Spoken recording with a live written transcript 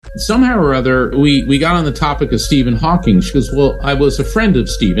Somehow or other, we got on the topic of Stephen Hawking. She goes, well, I was a friend of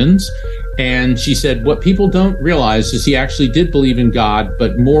Stephen's. And she said, what people don't realize is he actually did believe in God,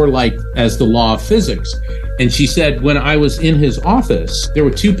 but more like as the law of physics. And she said, when I was in his office, there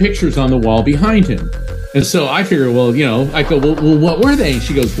were two pictures on the wall behind him. And so I figured, well, I go, well, what were they? And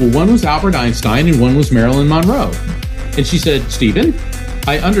she goes, well, one was Albert Einstein and one was Marilyn Monroe. And she said, Stephen,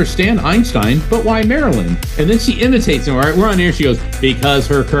 I understand Einstein, but why Marilyn? And then she imitates him. All right, we're on here. She goes, because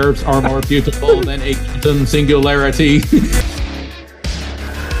her curves are more beautiful than a quantum singularity.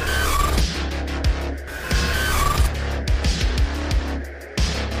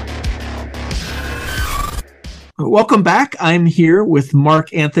 Welcome back. I'm here with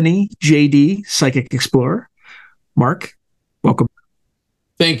Mark Anthony, JD, Psychic Explorer. Mark, welcome.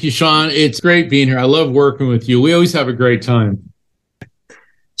 Thank you, Sean. It's great being here. I love working with you. We always have a great time.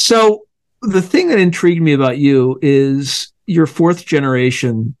 So the thing that intrigued me about you is your fourth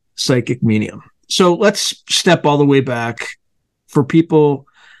generation psychic medium. So let's step all the way back for people.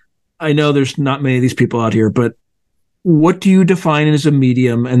 I know there's not many of these people out here, but what do you define as a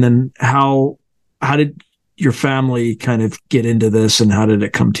medium? And then how did your family kind of get into this, and how did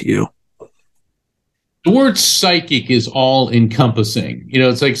it come to you? The word psychic is all encompassing.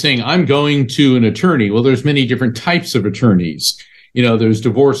 It's like saying I'm going to an attorney. Well, there's many different types of attorneys. There's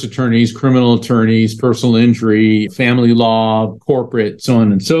divorce attorneys, criminal attorneys, personal injury, family law, corporate, so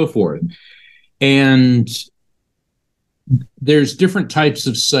on and so forth. And there's different types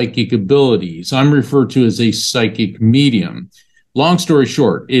of psychic abilities. I'm referred to as a psychic medium. Long story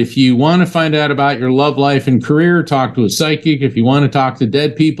short, if you want to find out about your love life and career, talk to a psychic. If you want to talk to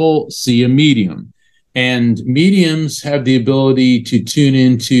dead people, see a medium. And mediums have the ability to tune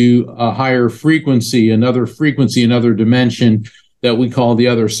into a higher frequency, another dimension that we call the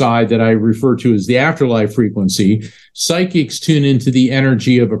other side, that I refer to as the afterlife frequency. Psychics tune into the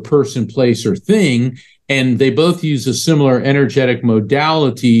energy of a person, place, or thing, and they both use a similar energetic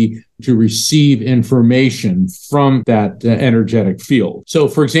modality to receive information from that energetic field. So,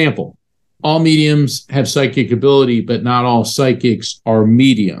 for example, all mediums have psychic ability, but not all psychics are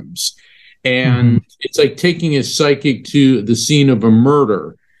mediums. And it's like taking a psychic to the scene of a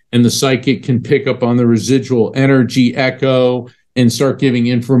murder, and the psychic can pick up on the residual energy echo and start giving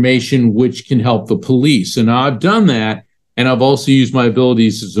information which can help the police. And I've done that. And I've also used my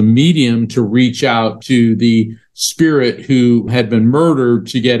abilities as a medium to reach out to the spirit who had been murdered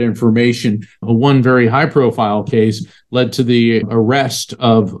to get information. One very high-profile case led to the arrest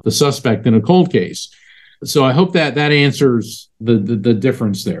of the suspect in a cold case. So I hope that answers the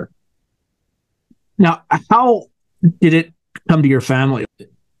difference there. Now, how did it come to your family?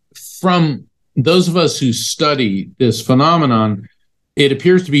 From those of us who study this phenomenon, it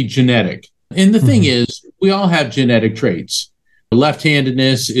appears to be genetic. And the thing is, we all have genetic traits.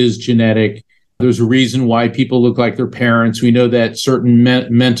 Left-handedness is genetic. There's a reason why people look like their parents. We know that certain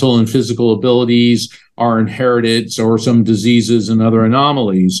mental and physical abilities are inherited, or some diseases and other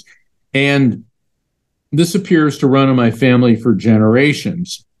anomalies. And this appears to run in my family for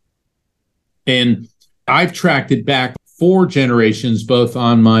generations. And I've tracked it back 4 generations, both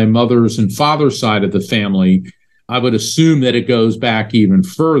on my mother's and father's side of the family. I would assume that it goes back even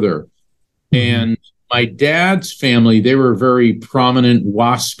further. And my dad's family, they were very prominent,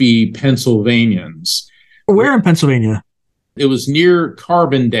 waspy Pennsylvanians. Where in Pennsylvania? It was near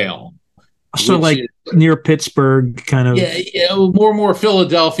Carbondale. So like near Pittsburgh, kind of. Yeah, more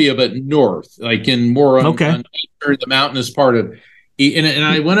Philadelphia, but north, like in more on the mountainous part of. And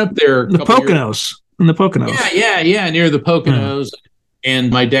I went up there. In the Poconos. Yeah, near the Poconos.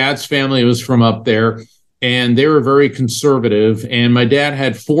 And my dad's family was from up there. And they were very conservative. And my dad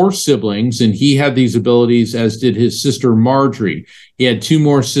had 4 siblings, and he had these abilities, as did his sister Marjorie. He had 2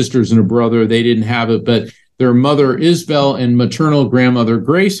 more sisters and a brother. They didn't have it, but their mother Isabel and maternal grandmother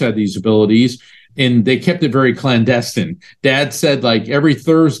Grace had these abilities, and they kept it very clandestine. Dad said, like, every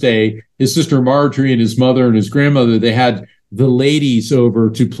Thursday, his sister Marjorie and his mother and his grandmother, they had the ladies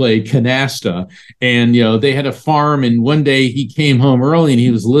over to play canasta. And, they had a farm. And one day he came home early and he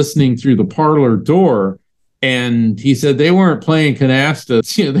was listening through the parlor door. And he said they weren't playing canasta.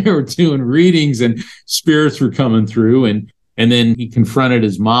 They were doing readings, and spirits were coming through. And then he confronted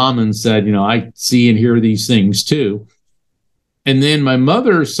his mom and said, I see and hear these things too. And then my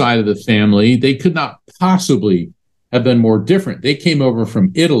mother's side of the family, they could not possibly have been more different. They came over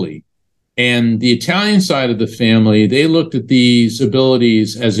from Italy. And the Italian side of the family, they looked at these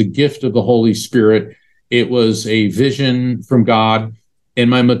abilities as a gift of the Holy Spirit. It was a vision from God. And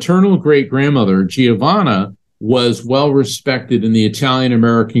my maternal great-grandmother, Giovanna, was well-respected in the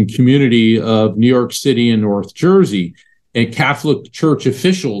Italian-American community of New York City and North Jersey. and Catholic Church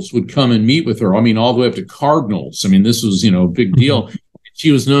officials would come and meet with her. I mean, all the way up to cardinals. I mean, this was, a big deal.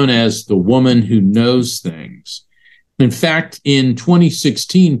 She was known as the woman who knows things. In fact, in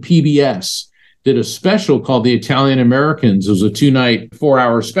 2016, PBS did a special called The Italian Americans. It was a 2-night,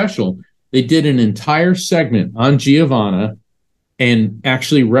 4-hour special. They did an entire segment on Giovanna and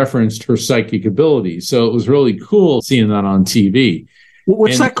actually referenced her psychic abilities. So it was really cool seeing that on TV.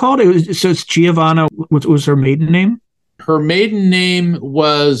 What's that called? So it's Giovanna. What was her maiden name? Her maiden name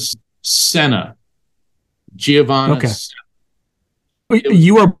was Senna. Giovanna. Okay.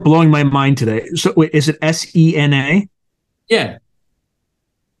 You are blowing my mind today. So wait, is it Sena? Yeah.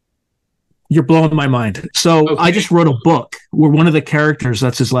 You're blowing my mind. So okay. I just wrote a book where one of the characters,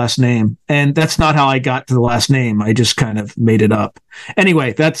 that's his last name. And that's not how I got to the last name. I just kind of made it up.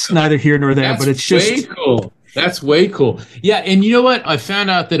 Anyway, that's neither here nor there, but it's just way cool. That's way cool. Yeah, and you know what? I found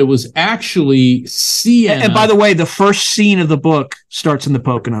out that it was actually Sienna. And by the way, the first scene of the book starts in the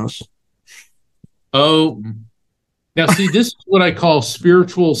Poconos. Oh, now see, this is what I call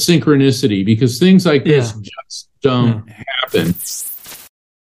spiritual synchronicity, because things like this just don't happen.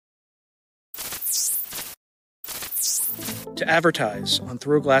 To advertise on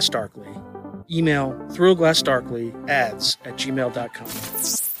Through a Glass Darkly, email throughaglassdarkly@gmail.com.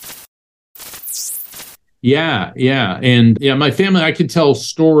 Yeah. And my family, I could tell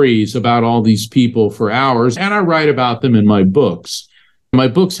stories about all these people for hours, and I write about them in my books. My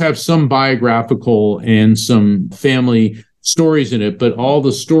books have some biographical and some family stories in it, but all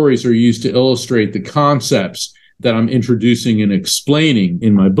the stories are used to illustrate the concepts that I'm introducing and explaining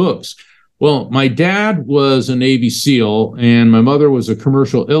in my books. Well, my dad was a Navy SEAL and my mother was a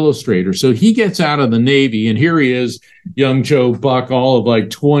commercial illustrator. So he gets out of the Navy and here he is, young Joe Buck, all of like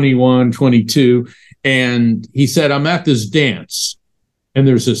 21, 22. And he said, I'm at this dance and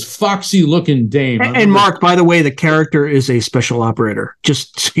there's this foxy looking dame. And Mark, by the way, the character is a special operator,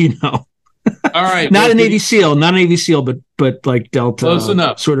 just so you know. All right. Not a Navy SEAL, but like Delta. Close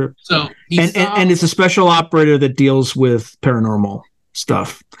enough. Sort of. So and it's a special operator that deals with paranormal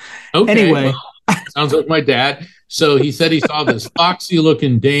stuff. Okay. Anyway. Well, sounds like my dad. So he said he saw this foxy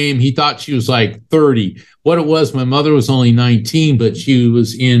looking dame. He thought she was like 30. What it was, my mother was only 19, but she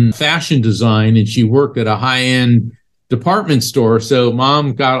was in fashion design and she worked at a high-end department store. So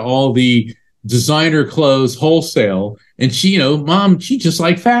mom got all the designer clothes wholesale. And she, mom, she just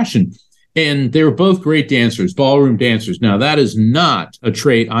liked fashion. And they were both great dancers, ballroom dancers. Now, that is not a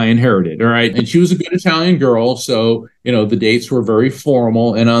trait I inherited, all right? And she was a good Italian girl, so, the dates were very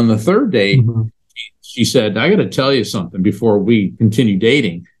formal. And on the third date, she said, I got to tell you something before we continue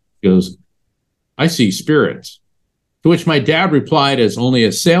dating. She goes, I see spirits. To which my dad replied, as only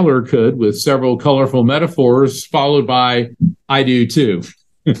a sailor could, with several colorful metaphors, followed by, I do too.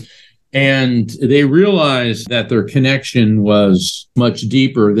 And they realized that their connection was much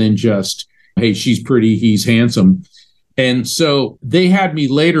deeper than just, hey, she's pretty, he's handsome. And so they had me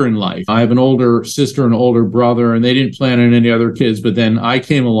later in life. I have an older sister and older brother, and they didn't plan on any other kids. But then I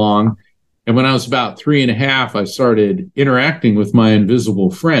came along, and when I was about 3.5, I started interacting with my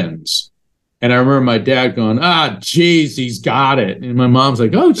invisible friends. And I remember my dad going, geez, he's got it. And my mom's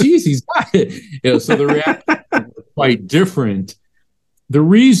like, oh, geez, he's got it. So the reaction was quite different. The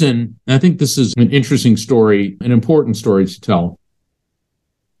reason, I think this is an interesting story, an important story to tell.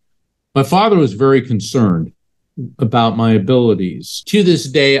 My father was very concerned about my abilities. To this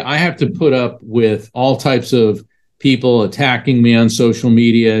day, I have to put up with all types of people attacking me on social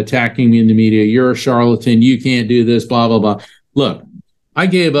media, attacking me in the media. You're a charlatan. You can't do this, blah, blah, blah. Look, I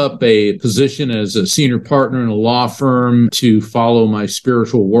gave up a position as a senior partner in a law firm to follow my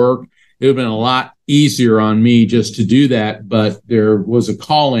spiritual work. It would have been a lot easier on me just to do that, but there was a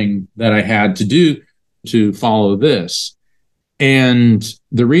calling that I had to do to follow this. And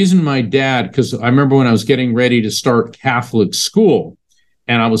the reason my dad, because I remember when I was getting ready to start Catholic school,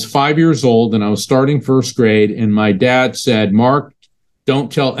 and I was 5 years old and I was starting first grade, and my dad said, Mark,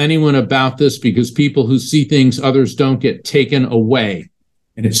 don't tell anyone about this because people who see things others don't get taken away.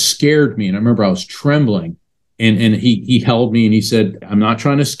 And it scared me. And I remember I was trembling. And he held me and he said, I'm not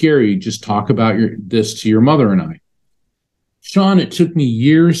trying to scare you. Just talk about this to your mother and I. Sean, it took me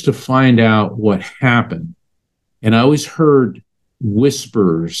years to find out what happened. And I always heard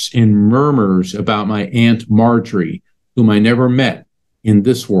whispers and murmurs about my Aunt Marjorie, whom I never met in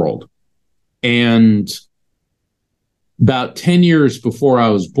this world. And about 10 years before I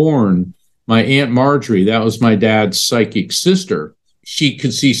was born, my Aunt Marjorie, that was my dad's psychic sister, she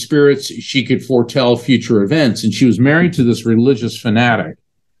could see spirits, she could foretell future events, and she was married to this religious fanatic,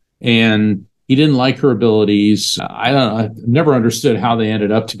 and he didn't like her abilities. I've never understood how they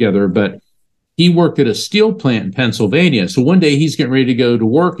ended up together, but he worked at a steel plant in Pennsylvania. So one day he's getting ready to go to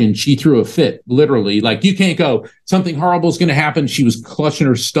work and she threw a fit, literally, like, you can't go. Something horrible is going to happen. She was clutching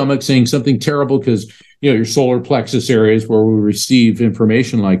her stomach, saying something terrible because, your solar plexus areas where we receive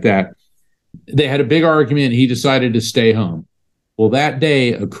information like that. They had a big argument. He decided to stay home. Well, that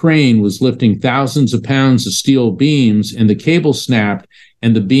day, a crane was lifting thousands of pounds of steel beams and the cable snapped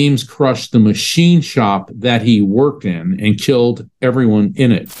and the beams crushed the machine shop that he worked in and killed everyone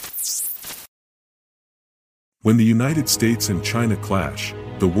in it. When the United States and China clash,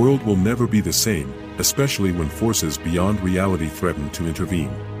 the world will never be the same, especially when forces beyond reality threaten to intervene.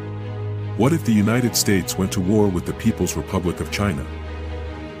 What if the United States went to war with the People's Republic of China?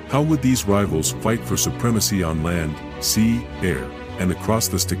 How would these rivals fight for supremacy on land, sea, air, and across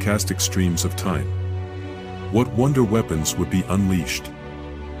the stochastic streams of time? What wonder weapons would be unleashed?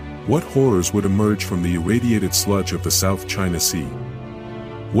 What horrors would emerge from the irradiated sludge of the South China Sea?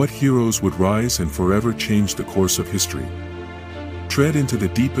 What heroes would rise and forever change the course of history? Tread into the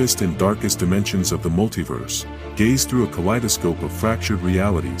deepest and darkest dimensions of the multiverse, gaze through a kaleidoscope of fractured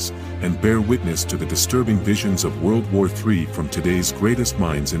realities, and bear witness to the disturbing visions of World War III from today's greatest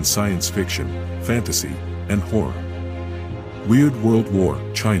minds in science fiction, fantasy, and horror. Weird World War,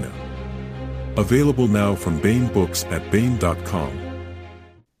 China. Available now from Bain Books at Bain.com.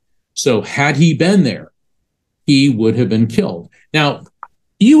 So had he been there, he would have been killed. Now,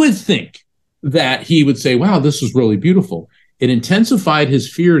 you would think that he would say, wow, this was really beautiful. It intensified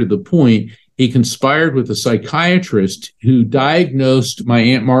his fear to the point he conspired with a psychiatrist who diagnosed my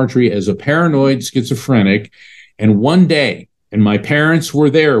Aunt Marjorie as a paranoid schizophrenic. And one day, and my parents were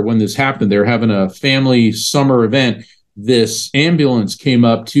there when this happened, they were having a family summer event. This ambulance came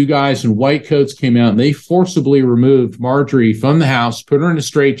up, 2 guys in white coats came out, and they forcibly removed Marjorie from the house, put her in a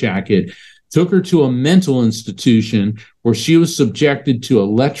straitjacket, took her to a mental institution where she was subjected to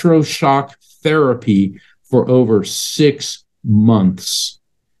electroshock therapy for over 6 months.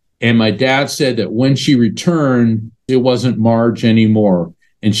 And my dad said that when she returned, it wasn't Marge anymore.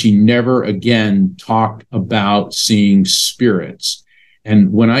 And she never again talked about seeing spirits.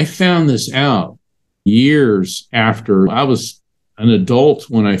 And when I found this out, years after, I was an adult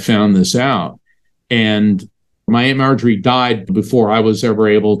when I found this out. And my Aunt Marjorie died before I was ever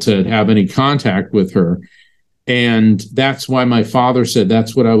able to have any contact with her. And that's why my father said,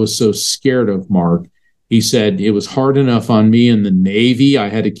 that's what I was so scared of, Mark. He said, it was hard enough on me in the Navy. I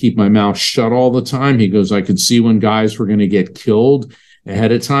had to keep my mouth shut all the time. He goes, I could see when guys were going to get killed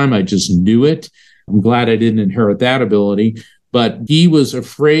ahead of time. I just knew it. I'm glad I didn't inherit that ability. But he was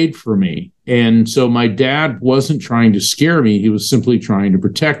afraid for me. And so my dad wasn't trying to scare me. He was simply trying to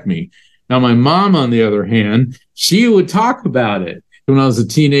protect me. Now, my mom, on the other hand, she would talk about it. When I was a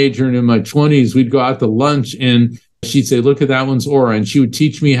teenager and in my 20s, we'd go out to lunch and she'd say, look at that one's aura. And she would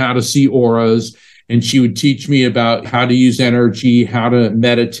teach me how to see auras. And she would teach me about how to use energy, how to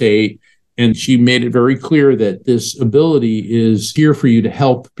meditate. And she made it very clear that this ability is here for you to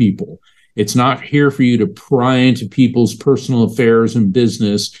help people. It's not here for you to pry into people's personal affairs and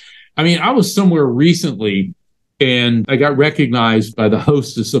business. I mean, I was somewhere recently and I got recognized by the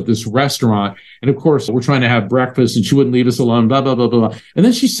hostess of this restaurant. And of course, we're trying to have breakfast and she wouldn't leave us alone, blah, blah, blah, blah. And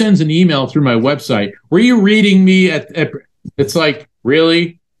then she sends an email through my website. Were you reading me at it's like,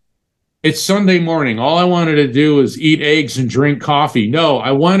 really? It's Sunday morning. All I wanted to do was eat eggs and drink coffee. No,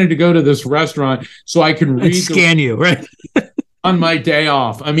 I wanted to go to this restaurant so I can read. Scan you, right? On my day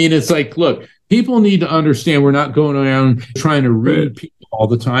off. I mean, it's like, look, people need to understand we're not going around trying to read people all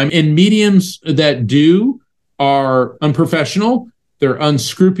the time. And mediums that do are unprofessional, they're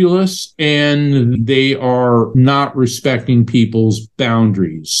unscrupulous, and they are not respecting people's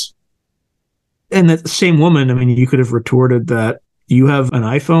boundaries. And that same woman, I mean, you could have retorted that you have an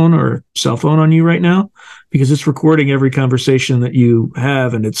iPhone or cell phone on you right now because it's recording every conversation that you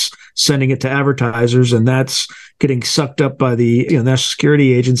have and it's sending it to advertisers, and that's getting sucked up by the National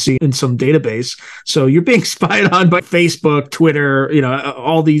Security Agency in some database. So you're being spied on by Facebook, Twitter,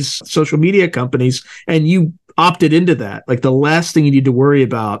 all these social media companies, and you opted into that. Like, the last thing you need to worry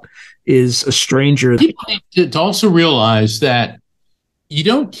about is a stranger. People need to also realize that you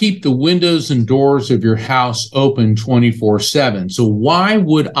don't keep the windows and doors of your house open 24/7. So why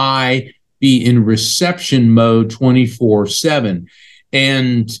would I be in reception mode 24/7?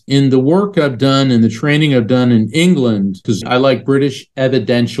 And in the work I've done and the training I've done in England, because I like British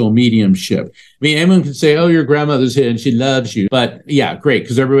evidential mediumship. I mean, anyone can say, oh, your grandmother's here and she loves you. But yeah, great,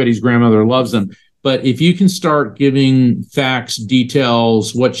 because everybody's grandmother loves them. But if you can start giving facts,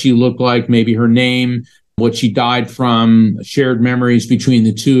 details, what she looked like, maybe her name, what she died from, shared memories between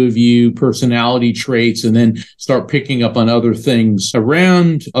the two of you, personality traits, and then start picking up on other things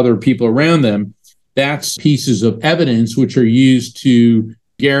around other people around them. That's pieces of evidence which are used to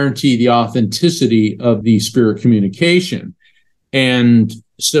guarantee the authenticity of the spirit communication. And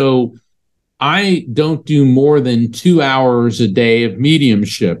so I don't do more than 2 hours a day of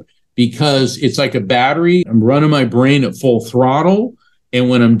mediumship because it's like a battery. I'm running my brain at full throttle. And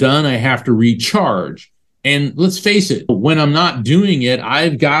when I'm done, I have to recharge. And let's face it, when I'm not doing it,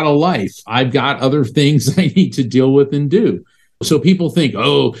 I've got a life. I've got other things I need to deal with and do. So people think,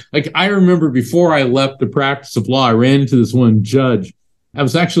 oh, like I remember before I left the practice of law, I ran into this one judge. I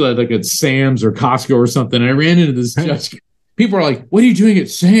was actually like at Sam's or Costco or something. I ran into this judge. People are like, what are you doing at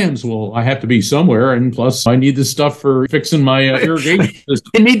Sam's? Well, I have to be somewhere. And plus, I need this stuff for fixing my irrigation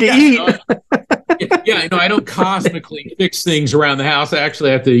system. I need to eat. I don't cosmically fix things around the house. I actually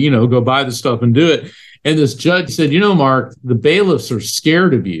have to, go buy the stuff and do it. And this judge said, Mark, the bailiffs are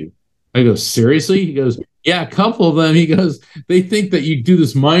scared of you. I go, seriously? He goes, yeah, a couple of them. He goes, they think that you do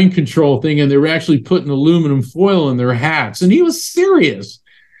this mind control thing and they're actually putting aluminum foil in their hats. And he was serious.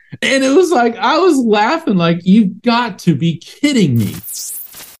 And it was like, I was laughing like, you've got to be kidding me.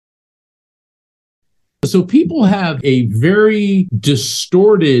 So people have a very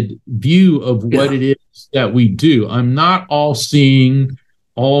distorted view of what it is that we do. I'm not all-seeing,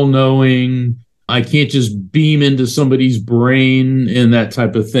 all-knowing. I can't just beam into somebody's brain and that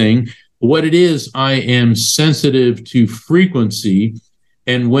type of thing. What it is, I am sensitive to frequency.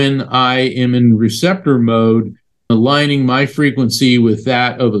 And when I am in receptor mode, aligning my frequency with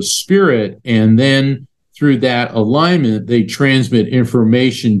that of a spirit, and then through that alignment, they transmit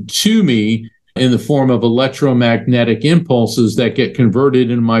information to me in the form of electromagnetic impulses that get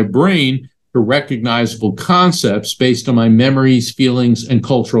converted in my brain to recognizable concepts based on my memories, feelings, and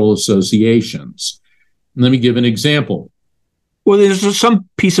cultural associations. Let me give an example. Well, there's some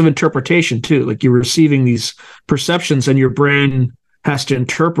piece of interpretation too, like you're receiving these perceptions and your brain has to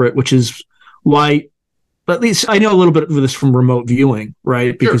interpret, which is why, at least I know a little bit of this from remote viewing,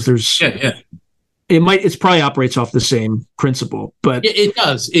 right? Because there's, it probably operates off the same principle, but it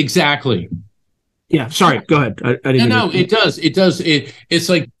does. Exactly. Yeah. Sorry. Go ahead. I didn't No, it does. It does. It's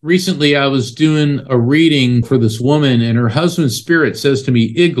like recently I was doing a reading for this woman and her husband's spirit says to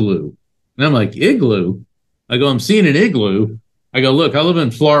me, igloo. And I'm like, igloo? I go, I'm seeing an igloo. I go, look, I live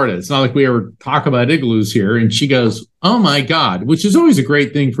in Florida. It's not like we ever talk about igloos here. And she goes, oh my God, which is always a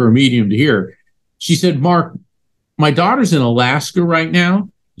great thing for a medium to hear. She said, Mark, my daughter's in Alaska right now.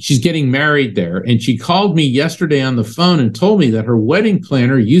 She's getting married there. And she called me yesterday on the phone and told me that her wedding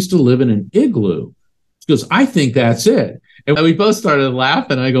planner used to live in an igloo. She goes, I think that's it. And we both started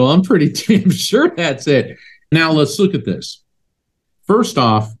laughing. I go, I'm pretty damn sure that's it. Now let's look at this. First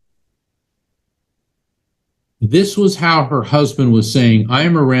off, this was how her husband was saying, I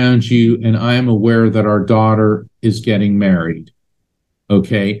am around you and I am aware that our daughter is getting married.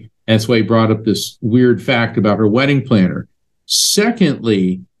 Okay. That's why he brought up this weird fact about her wedding planner.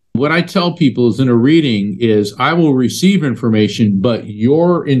 Secondly, what I tell people is in a reading is I will receive information, but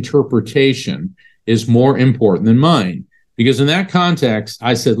your interpretation is more important than mine. Because in that context,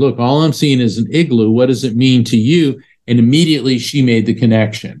 I said, look, all I'm seeing is an igloo. What does it mean to you? And immediately she made the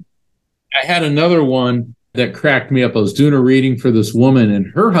connection. I had another one that cracked me up. I was doing a reading for this woman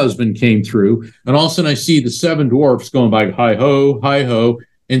and her husband came through. And all of a sudden I see the seven dwarfs going by, hi ho, hi ho.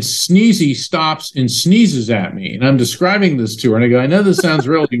 And Sneezy stops and sneezes at me. And I'm describing this to her. And I go, I know this sounds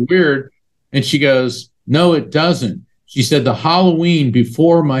really weird. And she goes, no, it doesn't. She said, the Halloween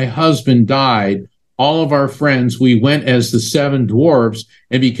before my husband died, all of our friends, we went as the seven dwarfs.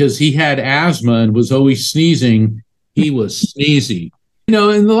 And because he had asthma and was always sneezing, he was sneezy. And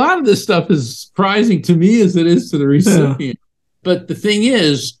a lot of this stuff is surprising to me as it is to the recipient. Yeah. But the thing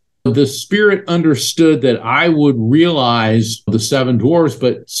is, the spirit understood that I would realize the seven dwarfs,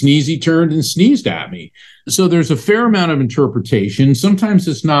 but Sneezy turned and sneezed at me. So there's a fair amount of interpretation. Sometimes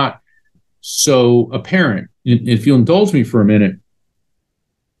it's not so apparent. If you'll indulge me for a minute,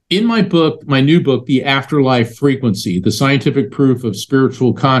 in my book, my new book, The Afterlife Frequency, the scientific proof of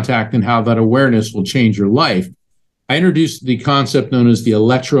spiritual contact and how that awareness will change your life, I introduced the concept known as the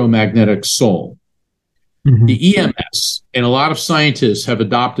electromagnetic soul. Mm-hmm. The EMS, and a lot of scientists have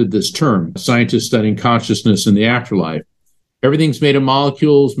adopted this term, scientists studying consciousness in the afterlife. Everything's made of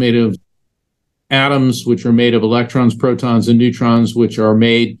molecules, made of atoms, which are made of electrons, protons, and neutrons, which are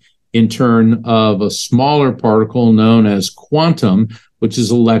made in turn of a smaller particle known as quantum, which is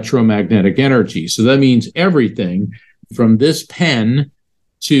electromagnetic energy. So that means everything from this pen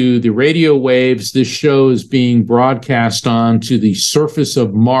to the radio waves this show is being broadcast on to the surface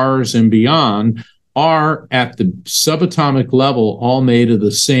of Mars and beyond. are at the subatomic level all made of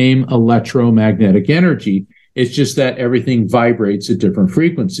the same electromagnetic energy. It's just that everything vibrates at different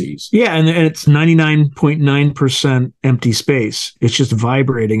frequencies. Yeah, and it's 99.9% empty space. It's just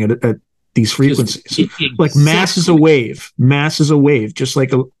vibrating at these frequencies. Exactly. Like mass is a wave. Mass is a wave, just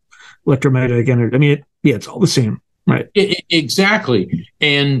like electromagnetic energy. I mean, it's all the same. Right. Exactly.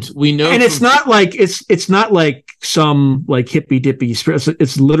 And we know, and it's not like some like hippy dippy.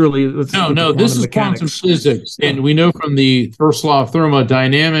 It's literally no. This is quantum physics, and we know from the first law of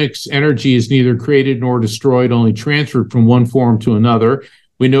thermodynamics, energy is neither created nor destroyed, only transferred from one form to another.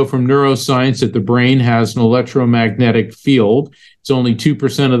 We know from neuroscience that the brain has an electromagnetic field. It's only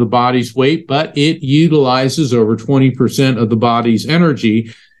 2% of the body's weight, but it utilizes over 20% of the body's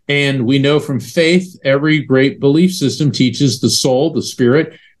energy. And we know from faith, every great belief system teaches the soul, the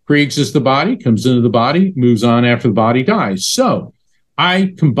spirit, pre-exists the body, comes into the body, moves on after the body dies. So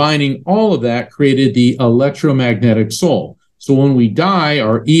I, combining all of that, created the electromagnetic soul. So when we die,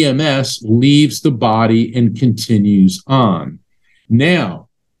 our EMS leaves the body and continues on. Now,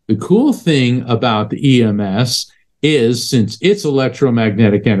 the cool thing about the EMS is, since it's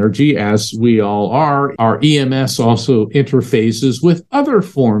electromagnetic energy, as we all are, our EMS also interfaces with other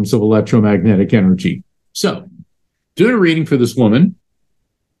forms of electromagnetic energy. So, doing a reading for this woman,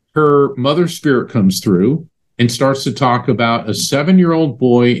 her mother spirit comes through and starts to talk about a 7-year-old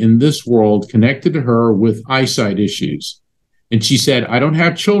boy in this world connected to her with eyesight issues. And she said, I don't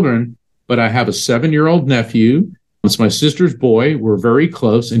have children, but I have a 7-year-old nephew. It's my sister's boy. We're very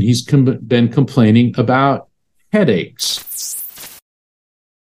close, and he's been complaining about headaches.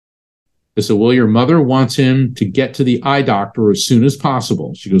 I said, well, your mother wants him to get to the eye doctor as soon as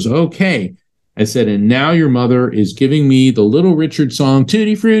possible. She goes, okay. I said, and now your mother is giving me the Little Richard song,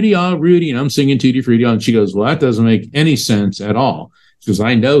 Tutti Frutti, ah, Rudy, and I'm singing Tutti Frutti. And she goes, well, that doesn't make any sense at all. She goes,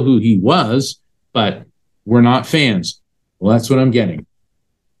 I know who he was, but we're not fans. Well, that's what I'm getting.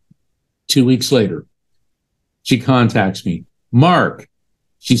 2 weeks later, she contacts me. Mark,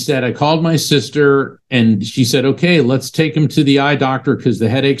 she said, I called my sister and she said, okay, let's take him to the eye doctor because the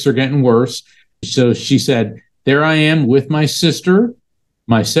headaches are getting worse. So she said, there I am with my sister,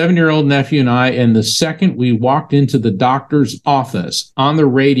 my 7-year-old nephew and I. And the second we walked into the doctor's office, on the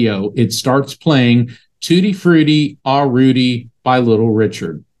radio, it starts playing Tutti Frutti, Ah Rudy by Little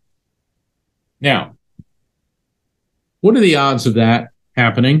Richard. Now, what are the odds of that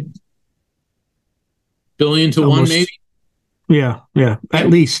happening? 1 to 1, maybe? Yeah, at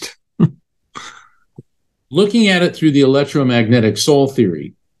least. Looking at it through the electromagnetic soul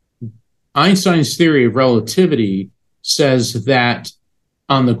theory, Einstein's theory of relativity says that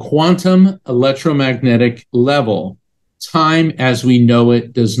on the quantum electromagnetic level, time as we know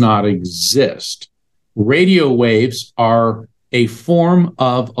it does not exist. Radio waves are a form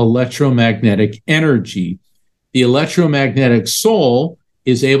of electromagnetic energy. The electromagnetic soul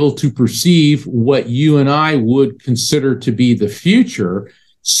is able to perceive what you and I would consider to be the future.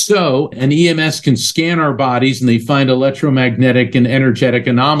 So an EMS can scan our bodies and they find electromagnetic and energetic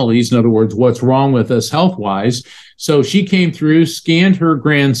anomalies. In other words, what's wrong with us health-wise. So she came through, scanned her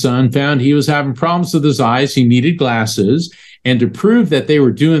grandson, found he was having problems with his eyes. He needed glasses. And to prove that they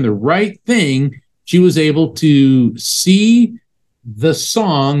were doing the right thing, she was able to see the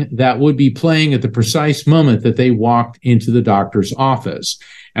song that would be playing at the precise moment that they walked into the doctor's office.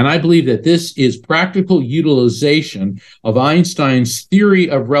 And I believe that this is practical utilization of Einstein's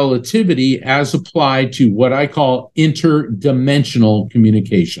theory of relativity as applied to what I call interdimensional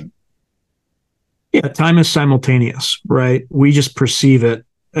communication. Yeah, time is simultaneous, right? We just perceive it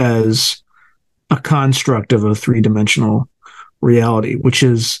as a construct of a three-dimensional reality, which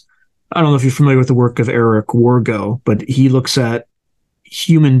is, I don't know if you're familiar with the work of Eric Wargo, but he looks at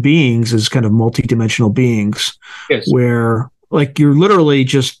human beings as kind of multidimensional beings. Yes. Where like you're literally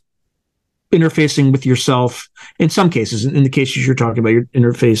just interfacing with yourself in some cases. In the cases you're talking about, you're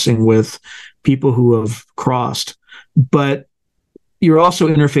interfacing with people who have crossed, but you're also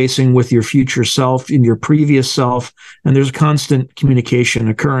interfacing with your future self and your previous self. And there's constant communication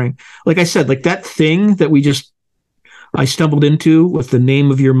occurring. Like I said, like that thing that I stumbled into with the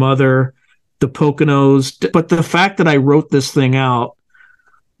name of your mother, the Poconos, but the fact that I wrote this thing out,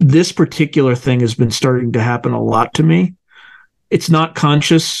 this particular thing has been starting to happen a lot to me. It's not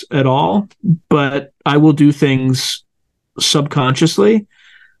conscious at all, but I will do things subconsciously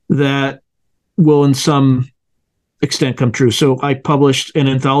that will in some extent come true. So I published an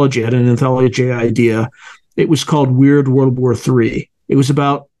anthology, I had an anthology idea. It was called Weird World War III. It was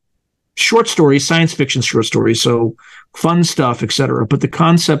about short stories, science fiction short stories, so fun stuff, etc. But the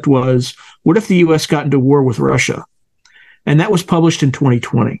concept was, what if the U.S. got into war with Russia? And that was published in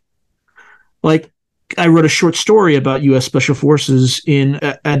 2020. Like, I wrote a short story about U.S. Special Forces in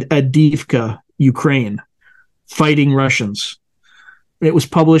Adivka, Ukraine, fighting Russians. It was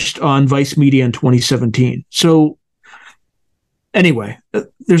published on Vice Media in 2017. So anyway,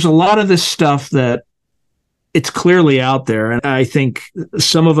 there's a lot of this stuff that it's clearly out there. And I think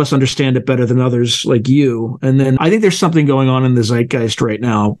some of us understand it better than others, like you. And then I think there's something going on in the zeitgeist right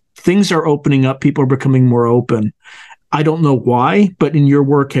now. Things are opening up. People are becoming more open. I don't know why, but in your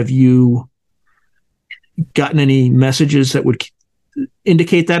work, have you gotten any messages that would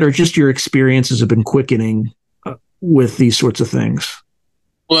indicate that, or just your experiences have been quickening with these sorts of things?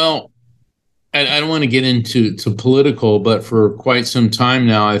 Well, I don't want to get into political, but for quite some time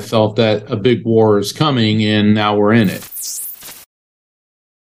now, I felt that a big war is coming, and now we're in it.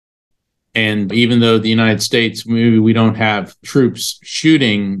 And even though the United States, maybe we don't have troops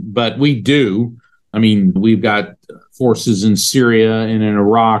shooting, but we do. I mean, we've got forces in Syria and in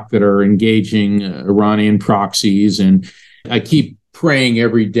Iraq that are engaging Iranian proxies. And I keep praying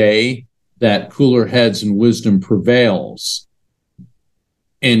every day that cooler heads and wisdom prevails.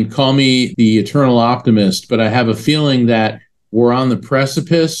 And call me the eternal optimist, but I have a feeling that we're on the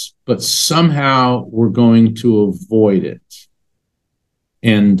precipice, but somehow we're going to avoid it.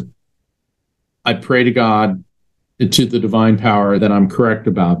 And I pray to God, to the divine power, that I'm correct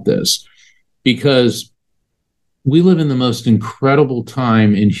about this, because we live in the most incredible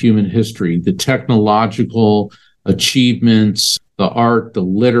time in human history. The technological achievements, the art, the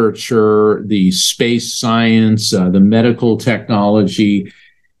literature, the space science, the medical technology,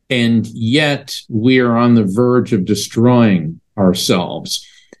 and yet we are on the verge of destroying ourselves.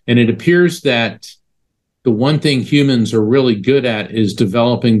 And it appears that the one thing humans are really good at is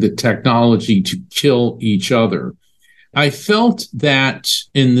developing the technology to kill each other. I felt that,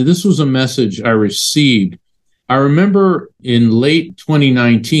 and this was a message I received. I remember in late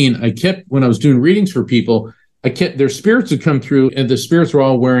 2019, when I was doing readings for people, their spirits would come through, and the spirits were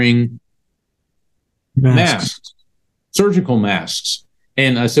all wearing masks, surgical masks.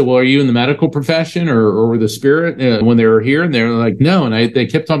 And I said, well, are you in the medical profession or the spirit when they were here? And they were like, no. And they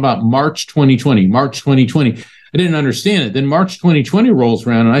kept talking about March 2020. I didn't understand it. Then March 2020 rolls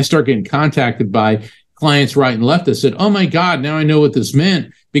around, and I start getting contacted by clients right and left that said, oh, my God, now I know what this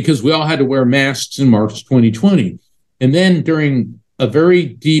meant, because we all had to wear masks in March 2020. And then during a very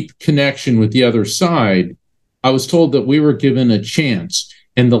deep connection with the other side, I was told that we were given a chance.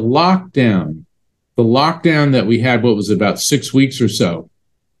 And the lockdown that we had, what was it, about 6 weeks or so?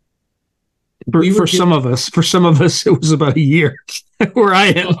 For some of us, it was about a year where I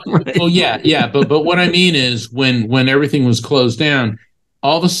am. Right? Well, yeah. But what I mean is when everything was closed down,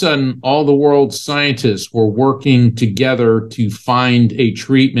 all of a sudden, all the world's scientists were working together to find a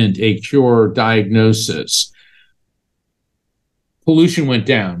treatment, a cure, diagnosis. Pollution went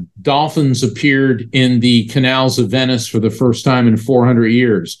down. Dolphins appeared in the canals of Venice for the first time in 400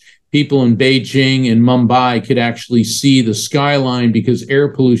 years. People in Beijing and Mumbai could actually see the skyline because air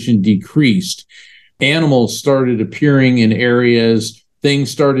pollution decreased. Animals started appearing in areas. Things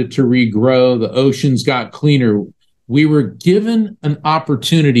started to regrow. The oceans got cleaner. We were given an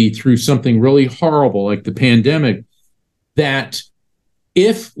opportunity through something really horrible like the pandemic that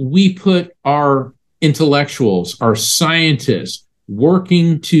if we put our intellectuals, our scientists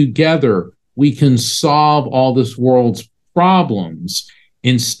working together, we can solve all this world's problems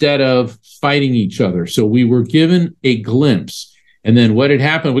instead of fighting each other. So we were given a glimpse. And then what had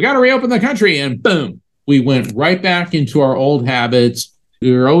happened? We got to reopen the country, and boom, we went right back into our old habits.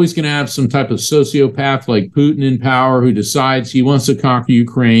 We're always going to have some type of sociopath like Putin in power who decides he wants to conquer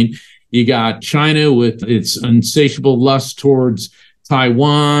Ukraine. You got China with its insatiable lust towards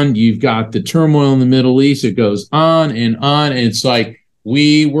Taiwan. You've got the turmoil in the Middle East. It goes on. And it's like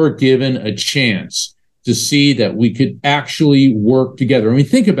we were given a chance to see that we could actually work together. I mean,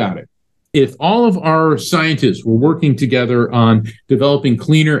 think about it. If all of our scientists were working together on developing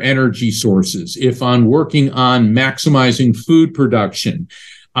cleaner energy sources, if on working on maximizing food production,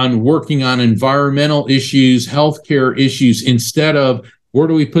 on working on environmental issues, healthcare issues, instead of where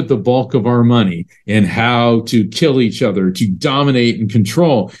do we put the bulk of our money and how to kill each other, to dominate and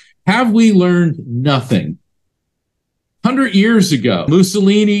control, have we learned nothing? 100 years ago,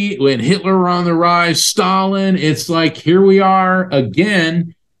 Mussolini, when Hitler were on the rise, Stalin, it's like, here we are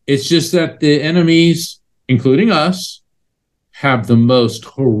again. It's just that the enemies, including us, have the most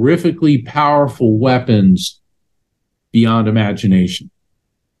horrifically powerful weapons beyond imagination.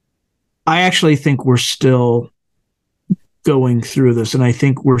 I actually think we're still going through this, and I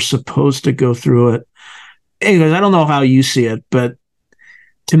think we're supposed to go through it. Anyways, I don't know how you see it, but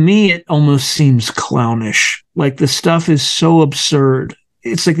to me, it almost seems clownish. Like the stuff is so absurd.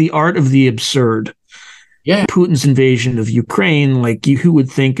 It's like the art of the absurd. Yeah. Putin's invasion of Ukraine, like who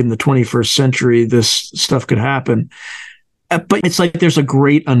would think in the 21st century this stuff could happen? But it's like there's a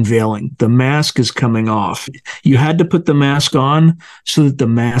great unveiling. The mask is coming off. You had to put the mask on so that the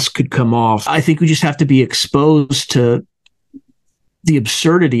mask could come off. I think we just have to be exposed to the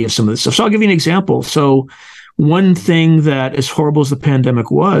absurdity of some of this stuff. So I'll give you an example. So one thing that, as horrible as the pandemic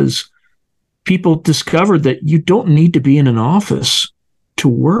was, people discovered that you don't need to be in an office to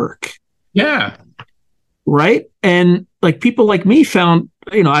work. Yeah. Right. And like people like me found,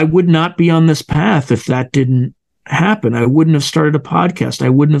 I would not be on this path if that didn't happen. I wouldn't have started a podcast. I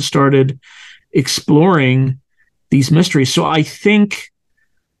wouldn't have started exploring these mysteries. So I think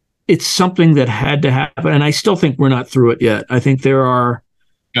it's something that had to happen. And I still think we're not through it yet. I think there are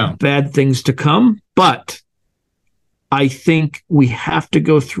bad things to come, but I think we have to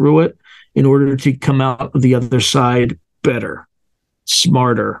go through it in order to come out of the other side better,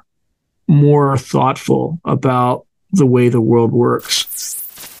 smarter, more thoughtful about the way the world works.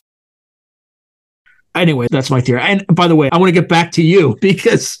 Anyway, that's my theory. And by the way, I want to get back to you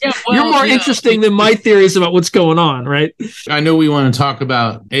because you're more interesting than my theories about what's going on, right? I know we want to talk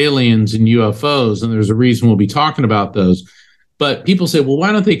about aliens and UFOs, and there's a reason we'll be talking about those. But people say, well,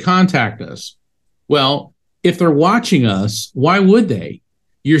 why don't they contact us? Well, if they're watching us, why would they?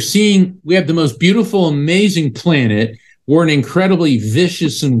 You're seeing we have the most beautiful, amazing planet. We're an incredibly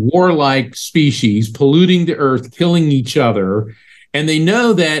vicious and warlike species, polluting the earth, killing each other. And they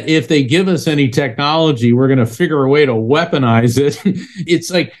know that if they give us any technology, we're going to figure a way to weaponize it.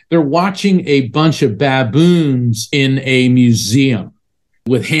 It's like they're watching a bunch of baboons in a museum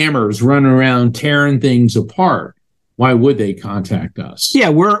with hammers running around tearing things apart. Why would they contact us? Yeah,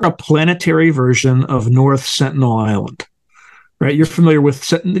 we're a planetary version of North Sentinel Island, right? You're familiar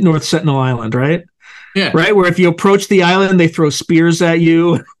with North Sentinel Island, right? Yeah. Right, where if you approach the island, they throw spears at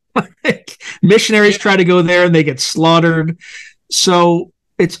you. Missionaries try to go there and they get slaughtered. So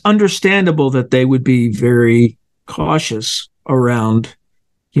it's understandable that they would be very cautious around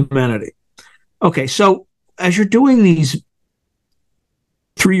humanity. Okay, so as you're doing these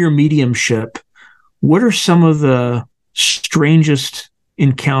through your mediumship, what are some of the strangest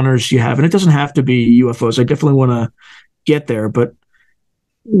encounters you have? And it doesn't have to be UFOs. I definitely want to get there, but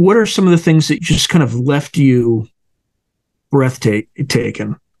what are some of the things that just kind of left you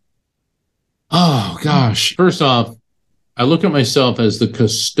breathtaking? Oh, gosh. First off, I look at myself as the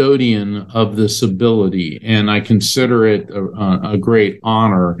custodian of this ability, and I consider it a great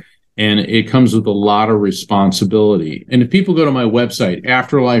honor, and it comes with a lot of responsibility. And if people go to my website,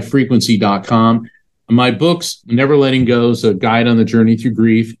 afterlifefrequency.com, my books, Never Letting Go is a guide on the journey through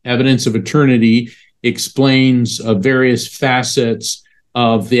grief. Evidence of Eternity explains various facets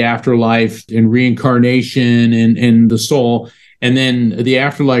of the afterlife and reincarnation and the soul. And then the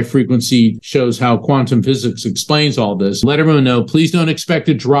Afterlife Frequency shows how quantum physics explains all this. Let everyone know, please don't expect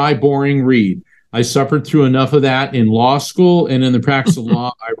a dry, boring read. I suffered through enough of that in law school and in the practice of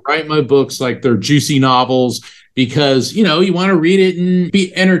law. I write my books like they're juicy novels because, you want to read it and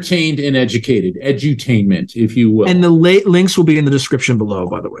be entertained and educated. Edutainment, if you will. And the links will be in the description below,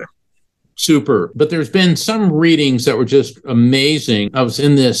 by the way. Super. But there's been some readings that were just amazing. I was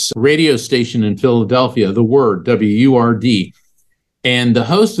in this radio station in Philadelphia, The Word, WURD. And the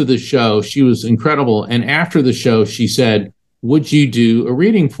host of the show, she was incredible. And after the show, she said, would you do a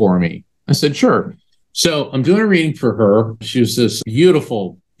reading for me? I said, sure. So I'm doing a reading for her. She was this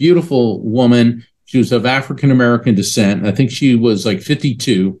beautiful, beautiful woman. She was of African-American descent. I think she was like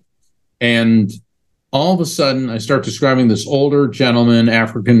 52. And all of a sudden, I start describing this older gentleman,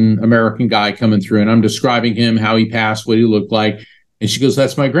 African-American guy coming through. And I'm describing him, how he passed, what he looked like. And she goes,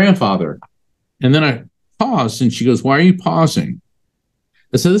 that's my grandfather. And then I paused and she goes, why are you pausing?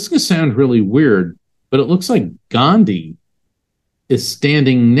 I said, this is going to sound really weird, but it looks like Gandhi is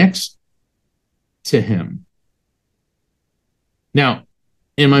standing next to him. Now,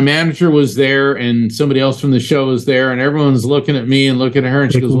 and my manager was there and somebody else from the show was there and everyone's looking at me and looking at her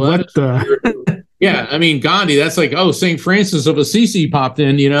and she goes, what the? Yeah, I mean, Gandhi, that's like, oh, St. Francis of Assisi popped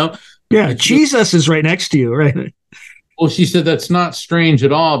in, Yeah, Jesus is right next to you, right? Well, she said that's not strange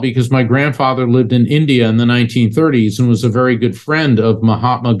at all because my grandfather lived in India in the 1930s and was a very good friend of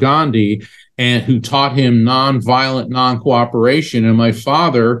Mahatma Gandhi and who taught him nonviolent non-cooperation. And my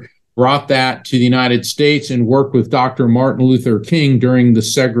father brought that to the United States and worked with Dr. Martin Luther King during the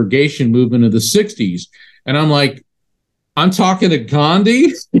segregation movement of the 60s. And I'm like, I'm talking to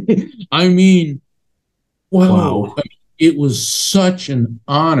Gandhi? I mean, wow. It was such an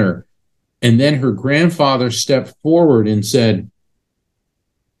honor. And then her grandfather stepped forward and said,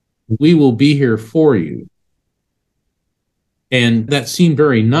 we will be here for you. And that seemed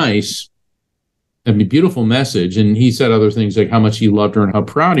very nice. I mean, beautiful message. And he said other things like how much he loved her and how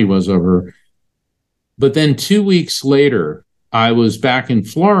proud he was of her. But then 2 weeks later, I was back in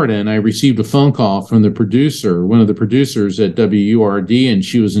Florida and I received a phone call from the producer, one of the producers at WURD, and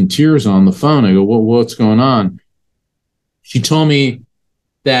she was in tears on the phone. I go, well, what's going on? She told me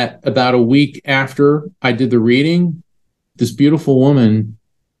that about a week after I did the reading, this beautiful woman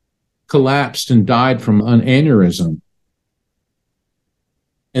collapsed and died from an aneurysm.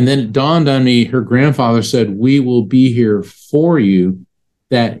 And then it dawned on me, her grandfather said, we will be here for you.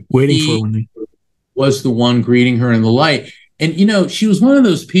 That waiting for me was the one greeting her in the light. And, you know, she was one of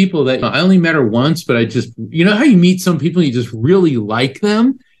those people that I only met her once, but I just, you know how you meet some people and you just really like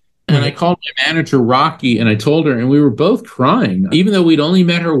them? And I called my manager, Rocky, and I told her, and we were both crying. Even though we'd only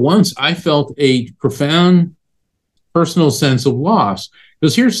met her once, I felt a profound personal sense of loss.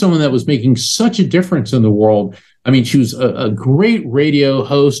 Because here's someone that was making such a difference in the world. I mean, she was a great radio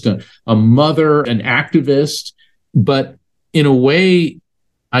host, a mother, an activist. But in a way,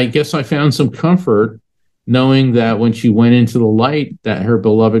 I guess I found some comfort knowing that when she went into the light, that her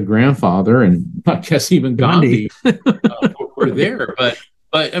beloved grandfather and I guess even Gandhi were there. But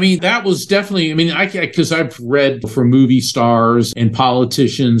I mean, that was definitely, I mean, because I've read for movie stars and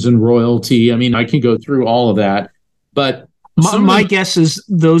politicians and royalty. I mean, I can go through all of that. But my guess is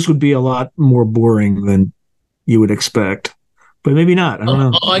those would be a lot more boring than you would expect. But maybe not. I don't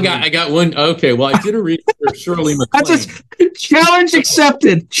know. Oh, I got one. Okay, well, I did a reading for Shirley MacLaine. That's challenge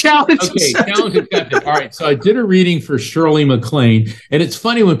accepted. Challenge accepted. All right, so I did a reading for Shirley MacLaine, and it's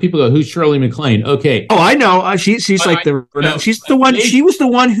funny when people go, "Who's Shirley MacLaine?" Okay. Oh, I know. She's like she's the one. She was the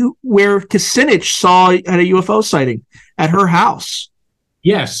one where Kucinich saw at a UFO sighting at her house.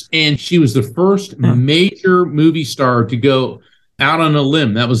 Yes, and she was the first major movie star to go out on a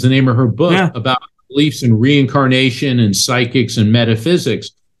limb. That was the name of her book about beliefs in reincarnation and psychics and metaphysics.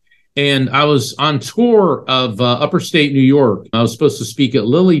 And I was on tour of upper state New York. I was supposed to speak at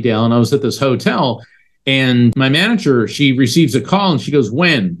Lilydale, and I was at this hotel. And my manager, she receives a call, and she goes,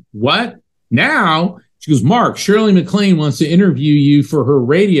 when? What? Now? She goes, Mark, Shirley MacLaine wants to interview you for her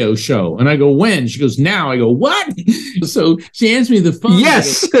radio show. And I go, when? She goes, now. I go, what? So she hands me the phone.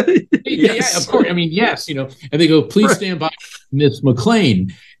 Yes. Go, yes. Yeah, of course. I mean, yes, you know. And they go, please stand by, Miss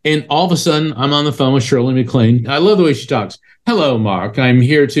MacLaine. And all of a sudden, I'm on the phone with Shirley MacLaine. I love the way she talks. Hello, Mark. I'm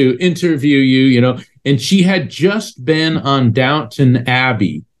here to interview you, you know. And she had just been on Downton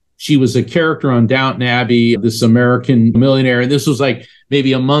Abbey. She was a character on Downton Abbey, this American millionaire. And this was like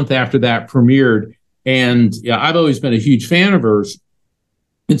maybe a month after that premiered. And yeah, I've always been a huge fan of hers.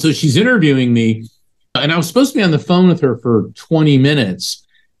 And so she's interviewing me. And I was supposed to be on the phone with her for 20 minutes.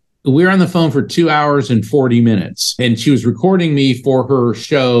 We were on the phone for 2 hours and 40 minutes. And she was recording me for her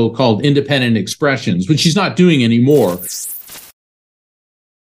show called Independent Expressions, which she's not doing anymore.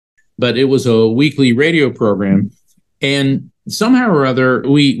 But it was a weekly radio program. And somehow or other,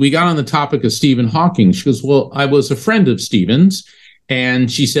 we got on the topic of Stephen Hawking. She goes, well, I was a friend of Stephen's.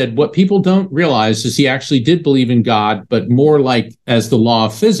 And she said, what people don't realize is he actually did believe in God, but more like as the law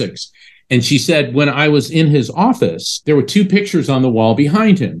of physics. And she said, when I was in his office, there were two pictures on the wall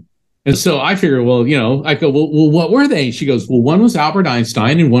behind him. And so I figured, well, you know, I go, well, what were they? She goes, well, one was Albert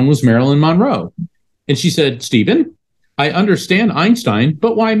Einstein and one was Marilyn Monroe. And she said, Stephen, I understand Einstein,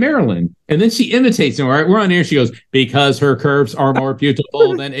 but why Marilyn? And then she imitates him. All right, we're on air. She goes, because her curves are more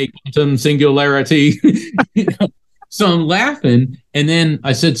beautiful than a quantum singularity. You know? So I'm laughing. And then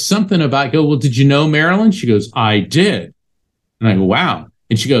I said something about, well, did you know Marilyn? She goes, I did. And I go, wow.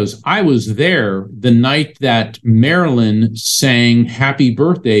 And she goes, I was there the night that Marilyn sang Happy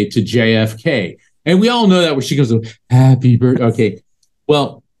Birthday to JFK. And we all know that where she goes, Happy Birthday. Okay.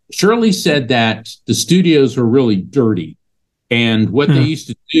 Well, Shirley said that the studios were really dirty. And what they used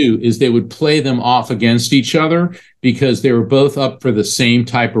to do is they would play them off against each other because they were both up for the same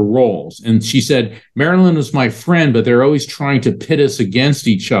type of roles. And she said, Marilyn was my friend, but they're always trying to pit us against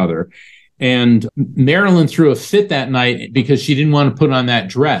each other. And Marilyn threw a fit that night because she didn't want to put on that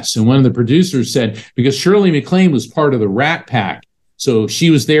dress. And one of the producers said, because Shirley MacLaine was part of the Rat Pack. So she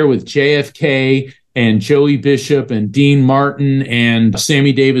was there with JFK and Joey Bishop and Dean Martin and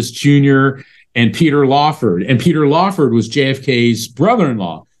Sammy Davis Jr., and Peter Lawford. And Peter Lawford was JFK's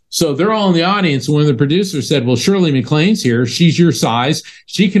brother-in-law. So they're all in the audience. And one of the producers said, well, Shirley MacLaine's here. She's your size.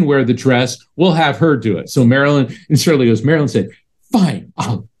 She can wear the dress. We'll have her do it. So Marilyn, and Shirley goes, Marilyn said, fine,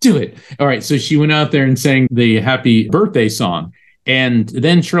 I'll do it. All right. So she went out there and sang the Happy Birthday song. And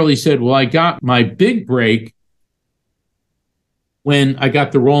then Shirley said, well, I got my big break when I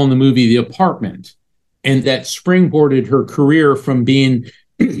got the role in the movie The Apartment. And that springboarded her career from being,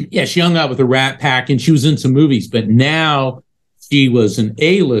 yeah, she hung out with the Rat Pack and she was in some movies, but now she was an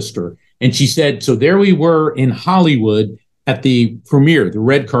A-lister. And she said, so there we were in Hollywood at the premiere, the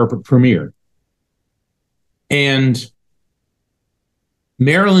red carpet premiere. And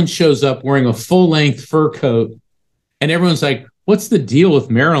Marilyn shows up wearing a full-length fur coat. And everyone's like, what's the deal with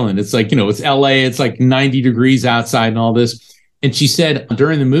Marilyn? It's like, it's LA. It's like 90 degrees outside and all this. And she said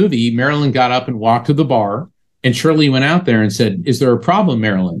during the movie, Marilyn got up and walked to the bar. And Shirley went out there and said, is there a problem,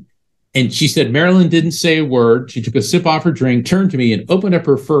 Marilyn? And she said, Marilyn didn't say a word. She took a sip off her drink, turned to me and opened up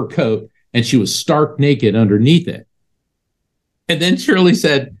her fur coat. And she was stark naked underneath it. And then Shirley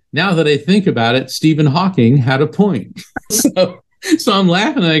said, now that I think about it, Stephen Hawking had a point. So I'm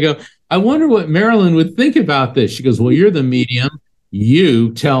laughing and I go, I wonder what Marilyn would think about this. She goes, well, you're the medium.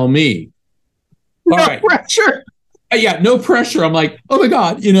 You tell me. All no right. pressure. Yeah, no pressure. I'm like, oh my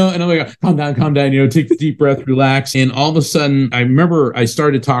God, and I'm like, calm down, take the deep breath, relax. And all of a sudden, I remember I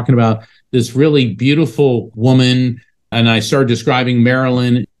started talking about this really beautiful woman, and I started describing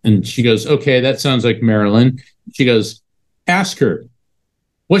Marilyn, and she goes, okay, that sounds like Marilyn. She goes, ask her,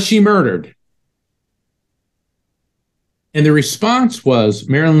 was she murdered? And the response was,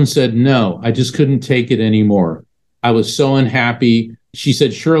 Marilyn said, no, I just couldn't take it anymore. I was so unhappy. She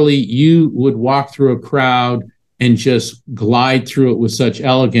said, Shirley, you would walk through a crowd and just glide through it with such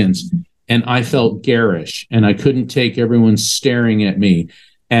elegance. And I felt garish, and I couldn't take everyone staring at me.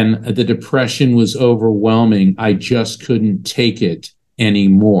 And the depression was overwhelming. I just couldn't take it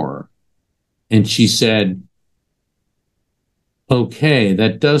anymore. And she said, okay,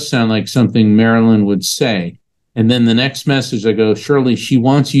 that does sound like something Marilyn would say. And then the next message, I go, Shirley, she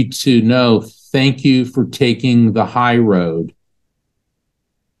wants you to know, thank you for taking the high road.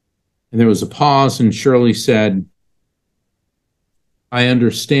 And there was a pause, and Shirley said, I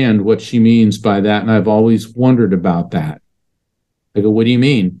understand what she means by that, and I've always wondered about that. I go, what do you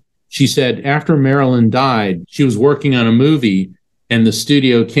mean? She said, after Marilyn died, she was working on a movie, and the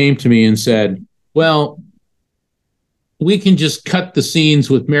studio came to me and said, well, we can just cut the scenes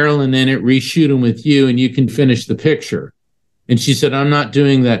with Marilyn in it, reshoot them with you, and you can finish the picture. And she said, I'm not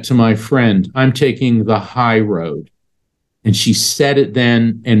doing that to my friend. I'm taking the high road. And she said it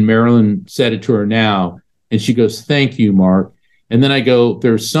then, and Marilyn said it to her now. And she goes, thank you, Mark. And then I go,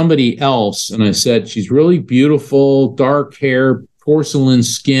 there's somebody else. And I said, she's really beautiful, dark hair, porcelain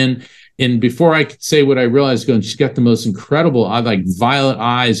skin. And before I could say what I realized, going, she's got the most incredible, like violet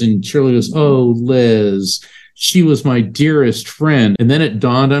eyes. And Shirley goes, oh, Liz, she was my dearest friend. And then it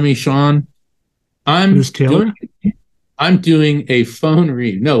dawned on me, Sean, Liz Taylor? I'm doing a phone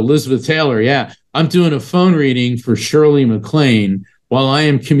read. No, Elizabeth Taylor. Yeah. I'm doing a phone reading for Shirley MacLaine while I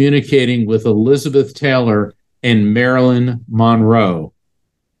am communicating with Elizabeth Taylor and Marilyn Monroe.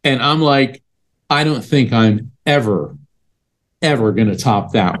 And I'm like, I don't think I'm ever going to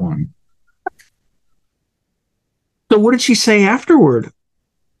top that one. So what did she say afterward?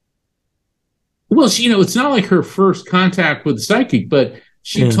 Well, she, it's not like her first contact with the psychic, but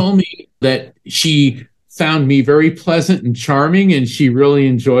she told me that she found me very pleasant and charming, and she really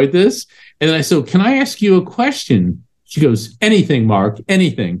enjoyed this. And then I said, can I ask you a question? She goes, anything, Mark,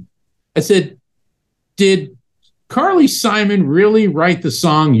 anything. I said, did Carly Simon really write the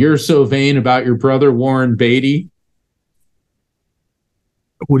song You're So Vain about your brother Warren Beatty?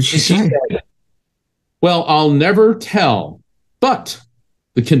 What did she say? Said, well, I'll never tell, but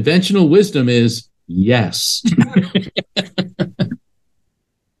the conventional wisdom is yes.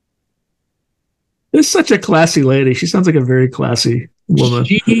 This is such a classy lady. She sounds like a very classy woman.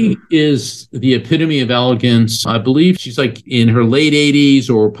 She is the epitome of elegance. I believe she's like in her late 80s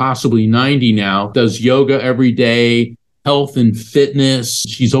or possibly 90 now, does yoga every day, health and fitness.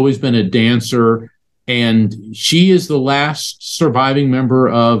 She's always been a dancer. And she is the last surviving member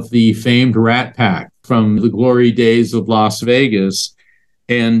of the famed Rat Pack from the glory days of Las Vegas.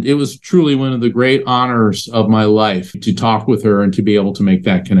 And it was truly one of the great honors of my life to talk with her and to be able to make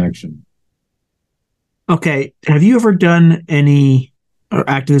that connection. Okay. Have you ever done any or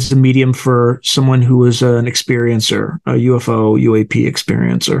acted as a medium for someone who was an experiencer, a UFO, UAP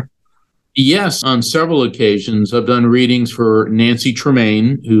experiencer? Yes, on several occasions. I've done readings for Nancy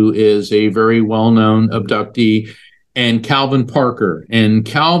Tremaine, who is a very well-known abductee, and Calvin Parker. And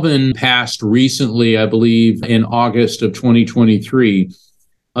Calvin passed recently, I believe, in August of 2023.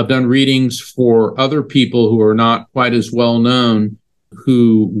 I've done readings for other people who are not quite as well-known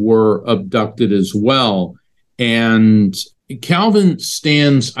who were abducted as well. And Calvin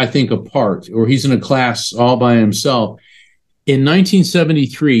stands, I think, apart, or he's in a class all by himself. In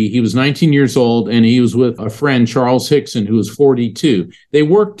 1973, he was 19 years old, and he was with a friend, Charles Hickson, who was 42. They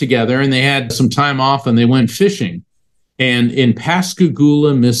worked together, and they had some time off, and they went fishing. And in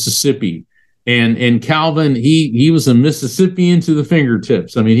Pascagoula, Mississippi, And Calvin, he was a Mississippian to the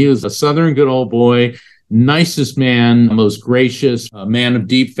fingertips. I mean, he was a Southern good old boy, nicest man, most gracious, man of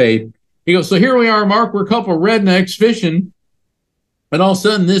deep faith. He goes, so here we are, Mark, we're a couple of rednecks fishing. And all of a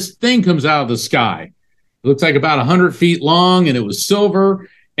sudden, this thing comes out of the sky. It looks like about 100 feet long, and it was silver.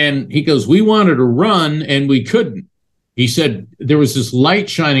 And he goes, we wanted to run, and we couldn't. He said there was this light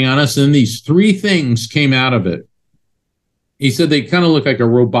shining on us, and these three things came out of it. He said they kind of look like a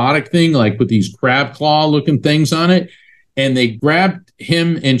robotic thing, like with these crab claw looking things on it. And they grabbed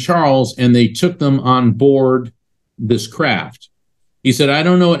him and Charles and they took them on board this craft. He said, I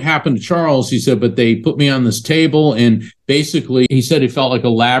don't know what happened to Charles. He said, but they put me on this table. And basically, he said he felt like a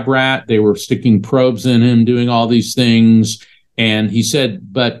lab rat. They were sticking probes in him, doing all these things. And he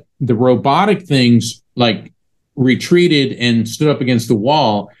said, but the robotic things like retreated and stood up against the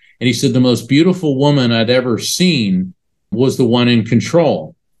wall. And he said, the most beautiful woman I'd ever seen was the one in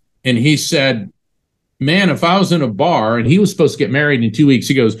control. And he said, man, if I was in a bar, and he was supposed to get married in 2 weeks,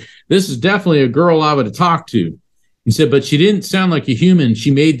 he goes, this is definitely a girl I would have talked to. He said, but she didn't sound like a human. She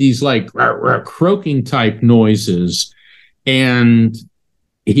made these like croaking type noises. And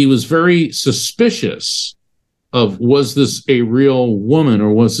he was very suspicious of, was this a real woman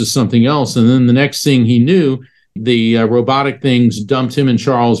or was this something else? And then the next thing he knew, the robotic things dumped him and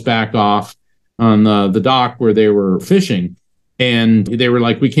Charles back off on the dock where they were fishing. And they were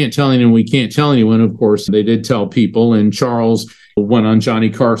like, we can't tell anyone, we can't tell anyone. Of course, they did tell people. And Charles went on Johnny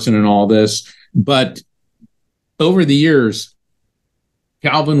Carson and all this. But over the years,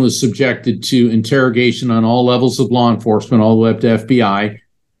 Calvin was subjected to interrogation on all levels of law enforcement, all the way up to FBI,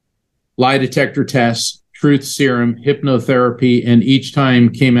 lie detector tests, truth serum, hypnotherapy, and each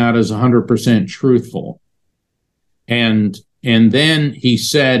time came out as 100% truthful. And then he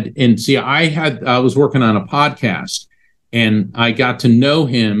said, and see, I was working on a podcast and I got to know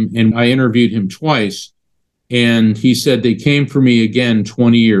him and I interviewed him twice. And he said, they came for me again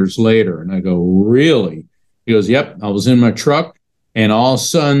 20 years later. And I go, really? He goes, yep, I was in my truck and all of a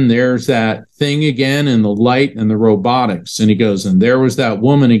sudden there's that thing again and the light and the robotics. And he goes, and there was that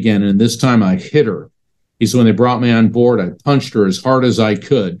woman again. And this time I hit her. He said, when they brought me on board, I punched her as hard as I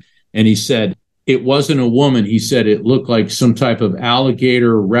could. And he said, it wasn't a woman. He said it looked like some type of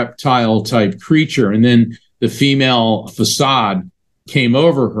alligator reptile type creature. And then the female facade came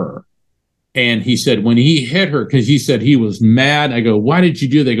over her. And he said, when he hit her, because he said he was mad. I go, why did you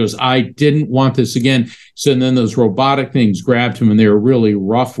do that? He goes, I didn't want this again. So and then those robotic things grabbed him and they were really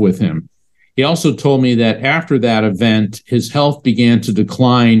rough with him. He also told me that after that event, his health began to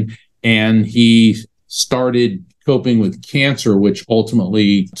decline and he started coping with cancer, which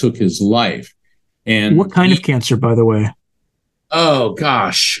ultimately took his life. And what kind of cancer, by the way? Oh,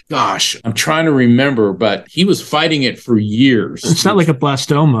 gosh. I'm trying to remember, but he was fighting it for years. It's not like a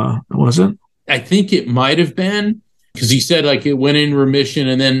blastoma, was it? I think it might have been, because he said like it went in remission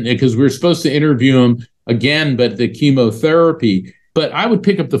and then because we were supposed to interview him again, but the chemotherapy. But I would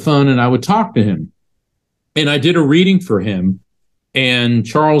pick up the phone and I would talk to him. And I did a reading for him and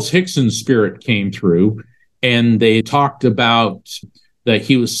Charles Hickson's spirit came through and they talked about that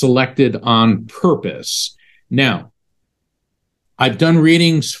he was selected on purpose. Now, I've done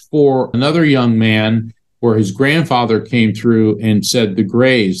readings for another young man where his grandfather came through and said, the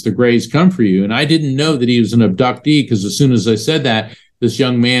Greys come for you. And I didn't know that he was an abductee because as soon as I said that, this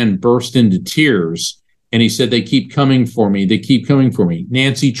young man burst into tears. And he said, they keep coming for me. They keep coming for me.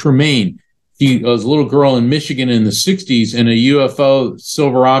 Nancy Tremaine, she was a little girl in Michigan in the 60s and a UFO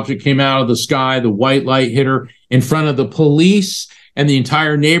silver object came out of the sky. The white light hit her in front of the police and the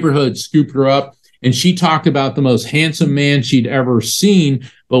entire neighborhood scooped her up. And she talked about the most handsome man she'd ever seen.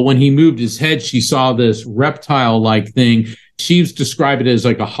 But when he moved his head, she saw this reptile-like thing. She's described it as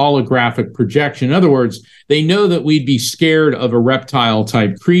like a holographic projection. In other words, they know that we'd be scared of a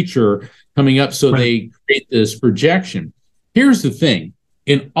reptile-type creature coming up, so They create this projection. Here's the thing.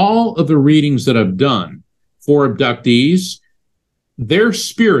 In all of the readings that I've done for abductees, their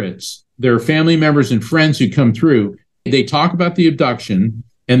spirits, their family members and friends who come through, they talk about the abduction,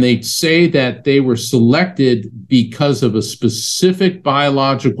 and they say that they were selected because of a specific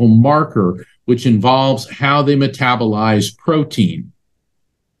biological marker, which involves how they metabolize protein.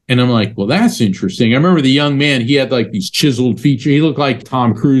 And I'm like, well, that's interesting. I remember the young man, he had like these chiseled features. He looked like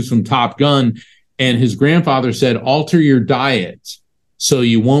Tom Cruise from Top Gun. And his grandfather said, alter your diet so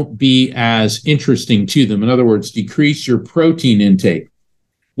you won't be as interesting to them. In other words, decrease your protein intake.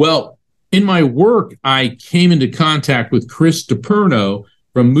 Well, in my work, I came into contact with Chris DiPerno,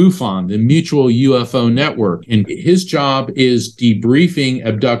 from MUFON, the Mutual UFO Network. And his job is debriefing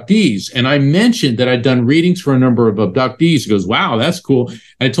abductees. And I mentioned that I'd done readings for a number of abductees. He goes, wow, that's cool. And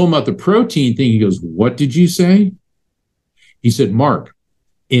I told him about the protein thing. He goes, what did you say? He said, Mark,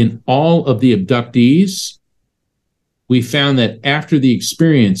 in all of the abductees, we found that after the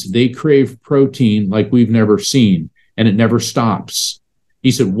experience, they crave protein like we've never seen, and it never stops. He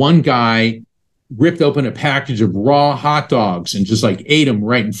said one guy ripped open a package of raw hot dogs and just like ate them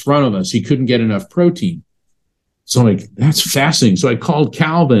right in front of us. He couldn't get enough protein. So I'm like, that's fascinating. So I called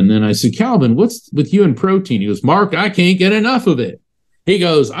Calvin and I said, Calvin, what's with you and protein? He goes, Mark, I can't get enough of it. He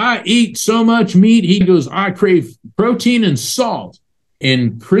goes, I eat so much meat. He goes, I crave protein and salt.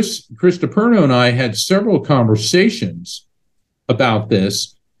 And Chris DiPerno and I had several conversations about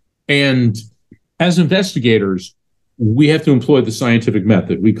this. And as investigators, we have to employ the scientific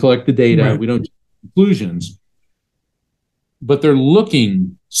method. We collect the data. Right. We don't do conclusions. But they're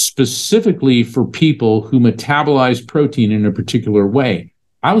looking specifically for people who metabolize protein in a particular way.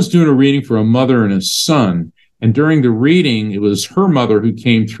 I was doing a reading for a mother and a son. And during the reading, it was her mother who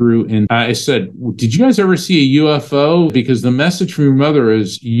came through. And I said, did you guys ever see a UFO? Because the message from your mother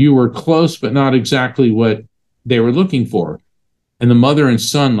is you were close, but not exactly what they were looking for. And the mother and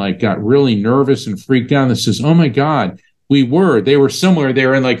son got really nervous and freaked out. And says, oh my God, they were somewhere. They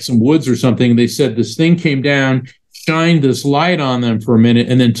were in some woods or something. They said this thing came down, shined this light on them for a minute,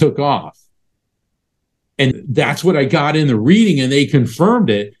 and then took off. And that's what I got in the reading. And they confirmed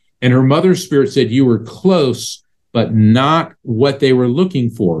it. And her mother's spirit said, you were close, but not what they were looking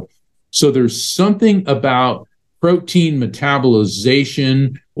for. So there's something about protein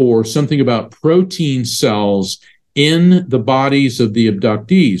metabolization or something about protein cells in the bodies of the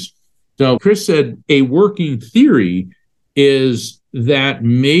abductees. So Chris said a working theory is that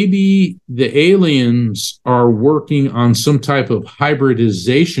maybe the aliens are working on some type of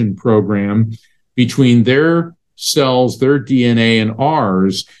hybridization program between their cells, their DNA, and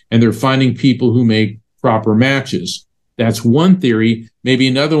ours, and they're finding people who make proper matches. That's one theory. Maybe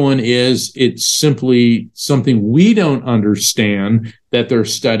another one is it's simply something we don't understand that they're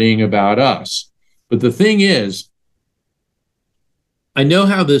studying about us. But the thing is, I know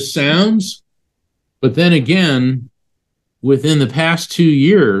how this sounds, but then again, within the past 2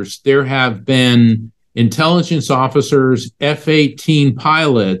 years, there have been intelligence officers, F-18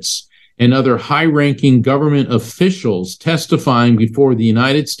 pilots, and other high-ranking government officials testifying before the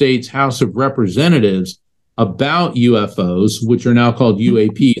United States House of Representatives about UFOs, which are now called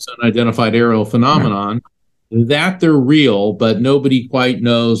UAPs, unidentified aerial phenomenon, that they're real, but nobody quite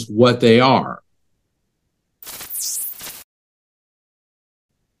knows what they are.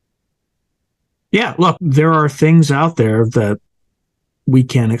 Yeah, look, there are things out there that we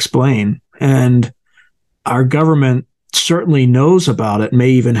can't explain, and our government certainly knows about it, may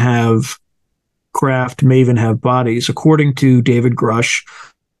even have craft, may even have bodies, according to David Grush,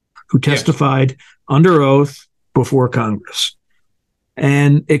 who testified under oath before Congress.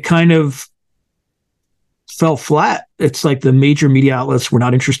 And it kind of fell flat. It's like the major media outlets were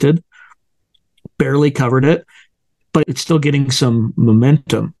not interested, barely covered it, but it's still getting some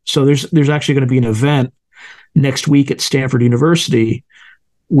momentum. So there's actually going to be an event next week at Stanford University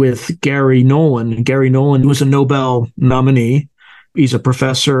with Gary Nolan. Gary Nolan was a Nobel nominee. He's a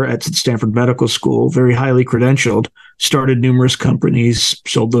professor at Stanford Medical School, very highly credentialed, started numerous companies,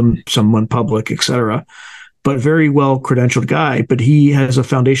 sold them, some went public, etc. But very well credentialed guy. But he has a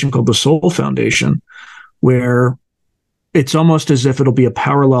foundation called the Soul Foundation, where it's almost as if it'll be a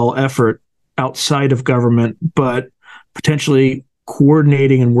parallel effort outside of government, but potentially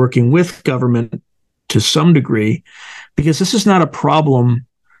coordinating and working with government to some degree, because this is not a problem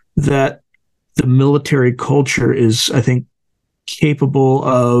that the military culture is, I think, capable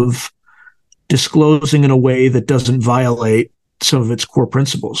of disclosing in a way that doesn't violate some of its core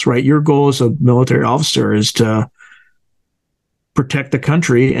principles, right? Your goal as a military officer is to protect the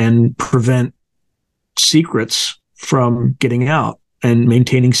country and prevent secrets from getting out and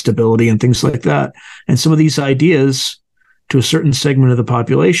maintaining stability and things like that. And some of these ideas to a certain segment of the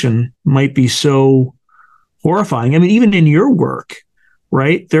population might be so horrifying. I mean, even in your work,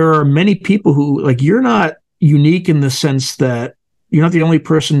 right? There are many people who, you're not unique in the sense that you're not the only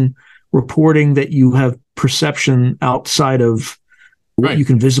person reporting that you have perception outside of what you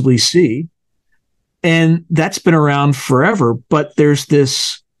can visibly see. And that's been around forever, but there's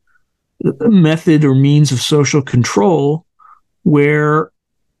this method or means of social control where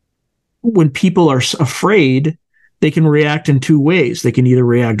when people are afraid, they can react in two ways. They can either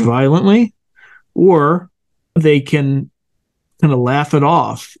react violently or they can kind of laugh it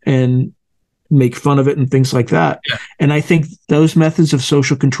off and make fun of it and things like that. Yeah. And I think those methods of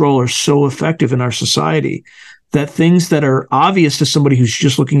social control are so effective in our society that things that are obvious to somebody who's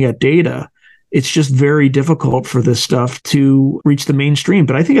just looking at data, it's just very difficult for this stuff to reach the mainstream.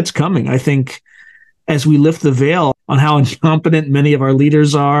 But I think it's coming. I think as we lift the veil on how incompetent many of our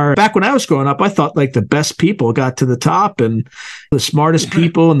leaders are. Back when I was growing up, I thought like the best people got to the top and the smartest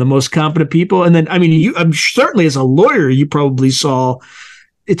people and the most competent people. And then, I mean, I'm certainly as a lawyer, you probably saw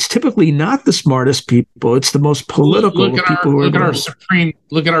it's typically not the smartest people. It's the most political people. Look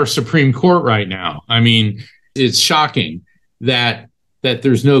at our Supreme Court right now. I mean, it's shocking that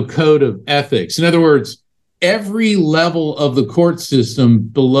there's no code of ethics. In other words, every level of the court system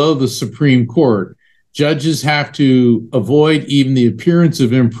below the Supreme Court, judges have to avoid even the appearance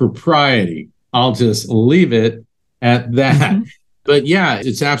of impropriety. I'll just leave it at that. Mm-hmm. But yeah,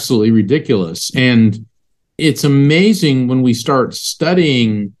 it's absolutely ridiculous. And it's amazing when we start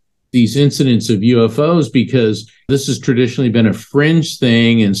studying these incidents of UFOs, because this has traditionally been a fringe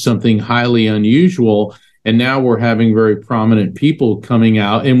thing and something highly unusual. And now we're having very prominent people coming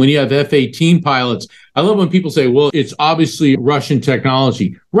out. And when you have F-18 pilots, I love when people say, well, it's obviously Russian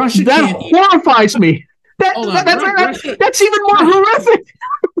technology. That horrifies me. That's even more horrific.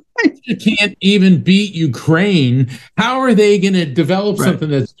 Russia can't even beat Ukraine. How are they going to develop something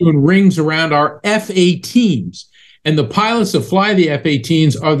that's doing rings around our F-18s? And the pilots that fly the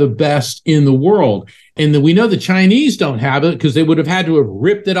F-18s are the best in the world. And we know the Chinese don't have it because they would have had to have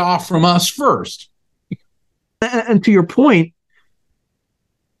ripped it off from us first. And to your point,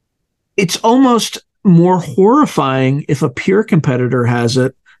 it's almost more horrifying if a peer competitor has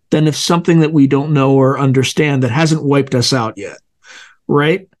it than if something that we don't know or understand that hasn't wiped us out yet,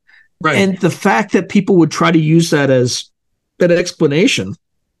 right? Right. And the fact that people would try to use that as an explanation,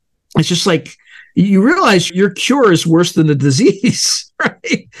 it's just like, you realize your cure is worse than the disease,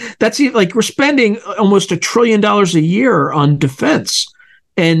 right? That's like we're spending almost $1 trillion a year on defense.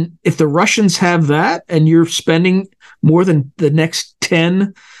 And if the Russians have that and you're spending more than the next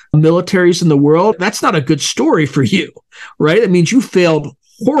 10 militaries in the world, that's not a good story for you, right? It means you failed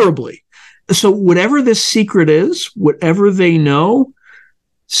horribly. So whatever this secret is, whatever they know,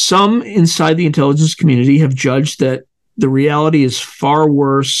 some inside the intelligence community have judged that the reality is far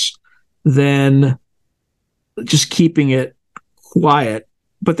worse than just keeping it quiet.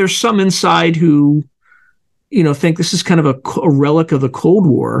 But there's some inside who, think this is kind of a relic of the Cold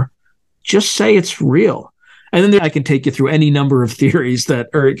War. Just say it's real. And then I can take you through any number of theories that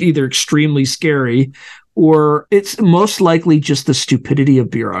are either extremely scary or it's most likely just the stupidity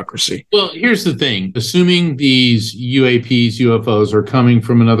of bureaucracy. Well, here's the thing. Assuming these UAPs, UFOs are coming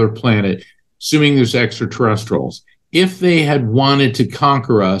from another planet, assuming there's extraterrestrials, if they had wanted to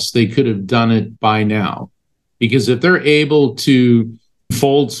conquer us, they could have done it by now. Because if they're able to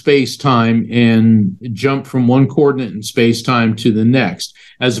fold space-time and jump from one coordinate in space-time to the next,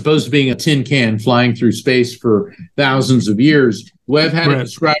 as opposed to being a tin can flying through space for thousands of years, the way I've had it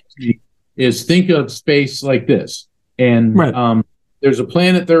described to me is think of space like this. And there's a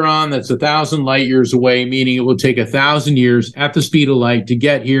planet they're on that's 1,000 light years away, meaning it will take 1,000 years at the speed of light to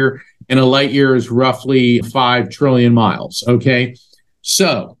get here. And a light year is roughly 5 trillion miles. Okay.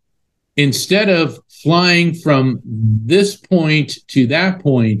 So instead of flying from this point to that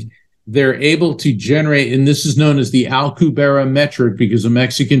point, they're able to generate, and this is known as the Alcubierre metric because a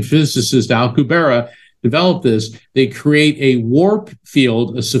Mexican physicist, Alcubierre, developed this. They create a warp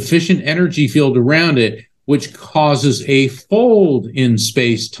field, a sufficient energy field around it, which causes a fold in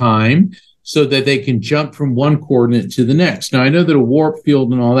space-time so that they can jump from one coordinate to the next. Now, I know that a warp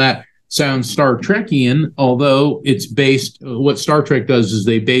field and all that sounds Star Trekian, although it's based, what Star Trek does is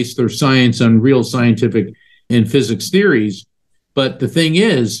they base their science on real scientific and physics theories. But the thing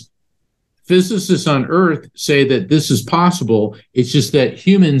is, physicists on Earth say that this is possible. It's just that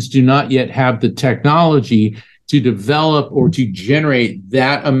humans do not yet have the technology to develop or to generate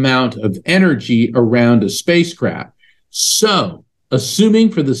that amount of energy around a spacecraft. So, assuming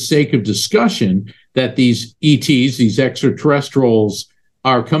for the sake of discussion that these ETs, these extraterrestrials,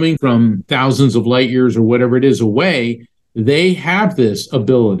 are coming from thousands of light years or whatever it is away, they have this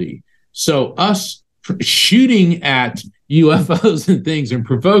ability. So us shooting at UFOs and things and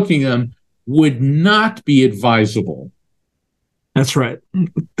provoking them would not be advisable. That's right.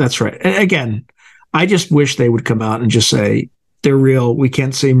 That's right. And again, I just wish they would come out and just say, they're real. We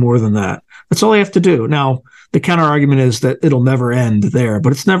can't say more than that. That's all they have to do. Now, the counter argument is that it'll never end there,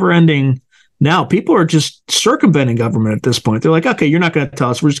 but it's never ending now. People are just circumventing government at this point. They're like, okay, you're not going to tell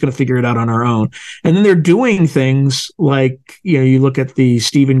us. We're just going to figure it out on our own. And then they're doing things like, you look at the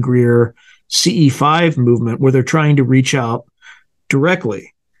Stephen Greer CE5 movement where they're trying to reach out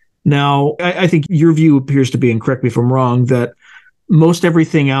directly. Now, I think your view appears to be, and correct me if I'm wrong, that most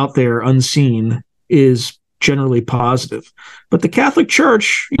everything out there unseen is generally positive. But the Catholic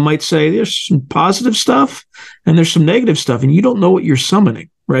Church, you might say, there's some positive stuff and there's some negative stuff, and you don't know what you're summoning,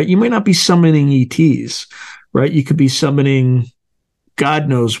 right? You might not be summoning ETs, right? You could be summoning God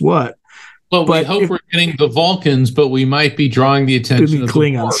knows what. Well, we hope we're getting the Vulcans, but we might be drawing the attention of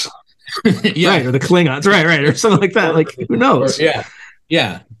Klingons. Yeah. Right, or the Klingons. Right, or something like that. Like, who knows?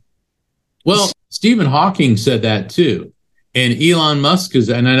 Yeah. Well, Stephen Hawking said that too. And Elon Musk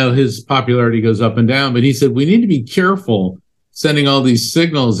and I know his popularity goes up and down, but he said we need to be careful sending all these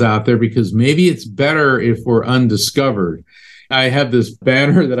signals out there because maybe it's better if we're undiscovered. I have this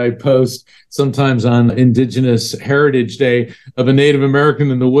banner that I post sometimes on Indigenous Heritage Day of a Native American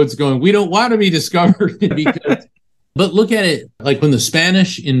in the woods going, we don't want to be discovered. But look at it, like when the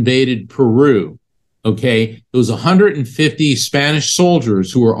Spanish invaded Peru, okay, it was 150 Spanish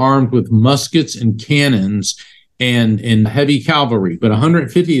soldiers who were armed with muskets and cannons and heavy cavalry, but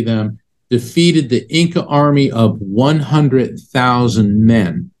 150 of them defeated the Inca army of 100,000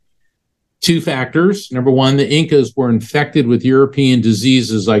 men. Two factors. Number one, the Incas were infected with European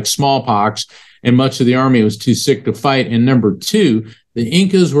diseases like smallpox, and much of the army was too sick to fight. And number two, the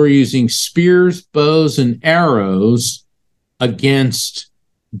Incas were using spears, bows, and arrows against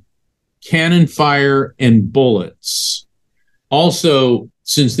cannon fire and bullets. Also,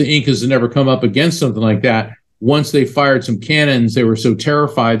 since the Incas had never come up against something like that, once they fired some cannons, they were so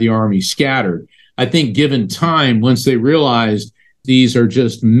terrified the army scattered. I think given time, once they realized these are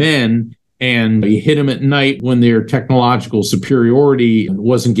just men, and you hit them at night when their technological superiority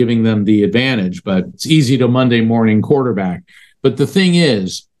wasn't giving them the advantage, but it's easy to Monday morning quarterback. But the thing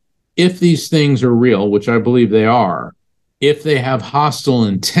is, if these things are real, which I believe they are, if they have hostile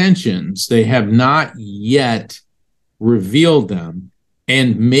intentions, they have not yet revealed them.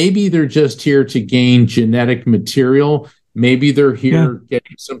 And maybe they're just here to gain genetic material. Maybe they're here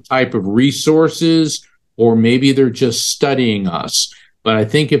getting some type of resources, or maybe they're just studying us. But I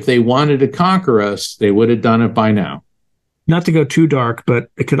think if they wanted to conquer us, they would have done it by now. Not to go too dark, but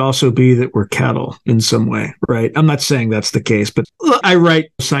it could also be that we're cattle in some way, right? I'm not saying that's the case, but I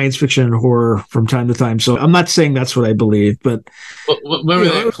write science fiction and horror from time to time, so I'm not saying that's what I believe. But remember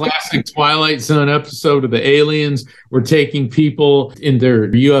that classic Twilight Zone episode of the aliens were taking people in their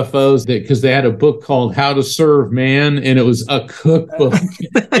UFOs because they had a book called How to Serve Man, and it was a cookbook.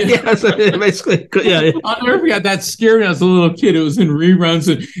 Basically, yeah. I'll never forget that scared me as a little kid. It was in reruns,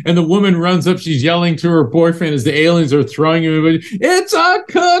 and the woman runs up, she's yelling to her boyfriend as the aliens are throwing him. It's a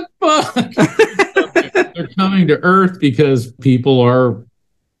cookbook. They're coming to Earth because people are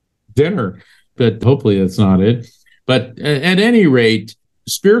dinner, but hopefully that's not it. But at any rate,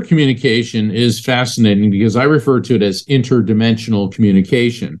 spirit communication is fascinating because I refer to it as interdimensional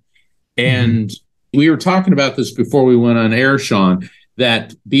communication. And we were talking about this before we went on air, Sean,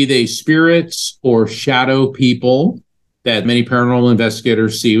 that be they spirits or shadow people that many paranormal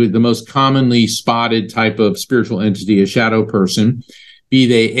investigators see, the most commonly spotted type of spiritual entity, a shadow person, be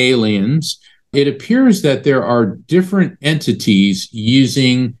they aliens. It appears that there are different entities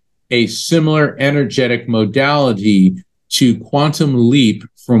using a similar energetic modality to quantum leap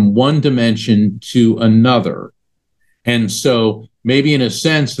from one dimension to another. And so maybe in a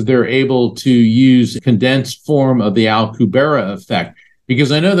sense they're able to use a condensed form of the Alcubierre effect.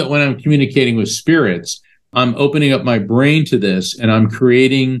 Because I know that when I'm communicating with spirits, I'm opening up my brain to this and I'm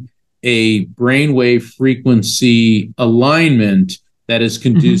creating a brainwave frequency alignment that is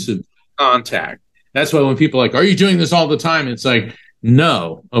conducive to contact. That's why when people are like, are you doing this all the time? It's like,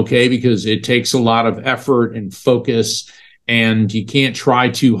 no, okay, because it takes a lot of effort and focus and you can't try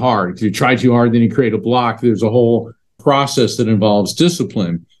too hard. If you try too hard, then you create a block. There's a whole process that involves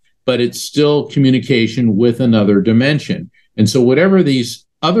discipline, but it's still communication with another dimension. And so whatever these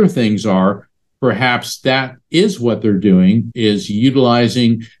other things are, perhaps that is what they're doing, is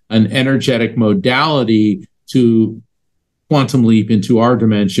utilizing an energetic modality to quantum leap into our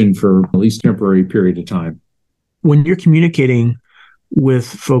dimension for at least a temporary period of time. When you're communicating with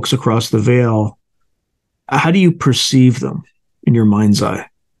folks across the veil, how do you perceive them in your mind's eye?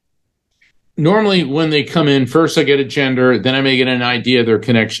 Normally, when they come in, first I get a gender, then I may get an idea of their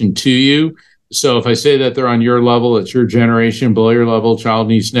connection to you. So if I say that they're on your level, it's your generation, below your level, child,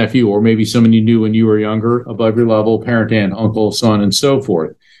 niece, nephew, or maybe someone you knew when you were younger, above your level, parent, aunt, uncle, son, and so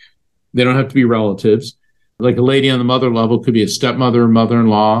forth. They don't have to be relatives. Like a lady on the mother level could be a stepmother,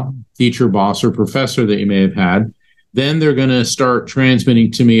 mother-in-law, teacher, boss, or professor that you may have had. Then they're going to start transmitting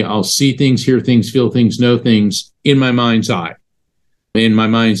to me. I'll see things, hear things, feel things, know things in my mind's eye. in my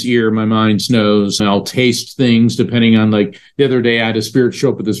mind's ear, my mind's nose, and I'll taste things depending on, like the other day I had a spirit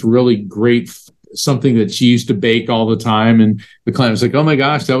show up with this really great something that she used to bake all the time. And the client was like, oh my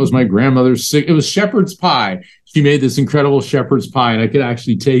gosh, that was my grandmother's it was shepherd's pie. She made this incredible shepherd's pie and I could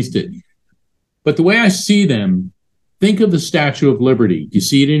actually taste it. But the way I see them, think of the Statue of Liberty. Do you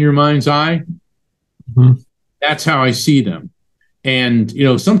see it in your mind's eye? Mm-hmm. That's how I see them. And,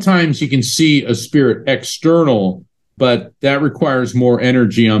 sometimes you can see a spirit external, but that requires more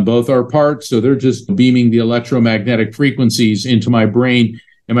energy on both our parts. So they're just beaming the electromagnetic frequencies into my brain,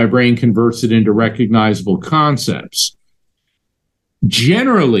 and my brain converts it into recognizable concepts.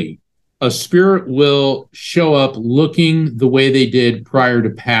 Generally, a spirit will show up looking the way they did prior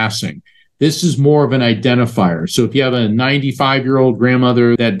to passing. This is more of an identifier. So if you have a 95-year-old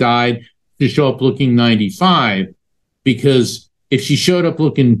grandmother that died, to show up looking 95, because if she showed up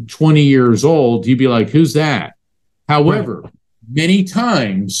looking 20 years old, you'd be like, who's that? However, many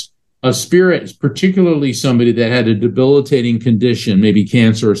times a spirit, particularly somebody that had a debilitating condition, maybe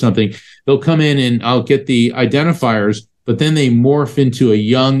cancer or something, they'll come in and I'll get the identifiers, but then they morph into a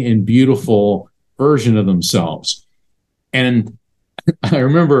young and beautiful version of themselves. And I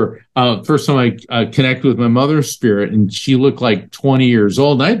remember first time I connected with my mother's spirit, and she looked like 20 years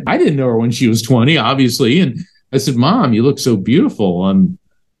old. And I didn't know her when she was 20, obviously. And I said, Mom, you look so beautiful.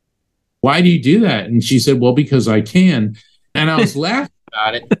 Why do you do that? And she said, well, because I can. And I was laughing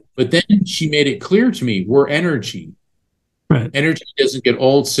about it. But then she made it clear to me, we're energy. Right. Energy doesn't get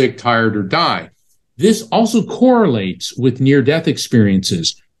old, sick, tired, or die. This also correlates with near-death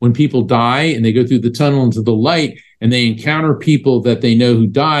experiences. When people die and they go through the tunnel into the light and they encounter people that they know who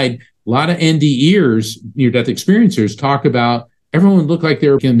died, a lot of NDEers, near-death experiencers, talk about everyone looked like they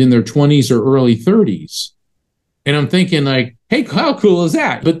were in their 20s or early 30s. And I'm thinking like, hey, how cool is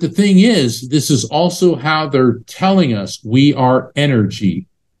that? But the thing is, this is also how they're telling us we are energy.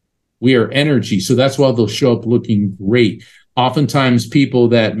 We are energy. So that's why they'll show up looking great. Oftentimes people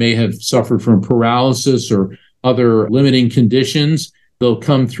that may have suffered from paralysis or other limiting conditions, they'll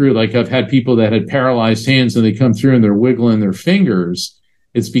come through. Like I've had people that had paralyzed hands and they come through and they're wiggling their fingers.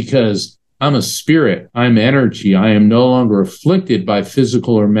 It's because I'm a spirit. I'm energy. I am no longer afflicted by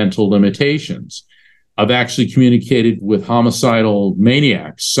physical or mental limitations. I've actually communicated with homicidal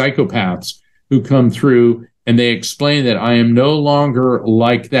maniacs, psychopaths who come through and they explain that I am no longer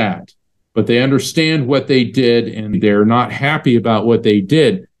like that, but they understand what they did and they're not happy about what they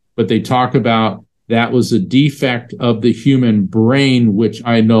did, but they talk about that was a defect of the human brain, which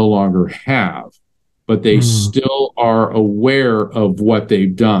I no longer have, but they still are aware of what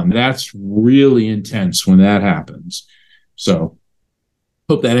they've done. That's really intense when that happens. So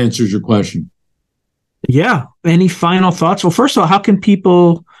hope that answers your question. Yeah. Any final thoughts? Well, first of all, how can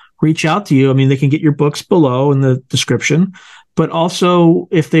people reach out to you? I mean, they can get your books below in the description, but also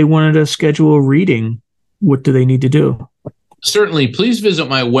if they wanted to schedule a reading, what do they need to do? Certainly. Please visit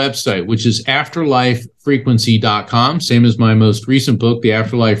my website, which is afterlifefrequency.com, same as my most recent book, The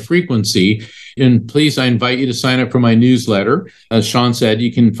Afterlife Frequency. And please, I invite you to sign up for my newsletter. As Sean said,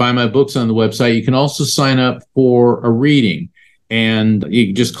 you can find my books on the website. You can also sign up for a reading. And you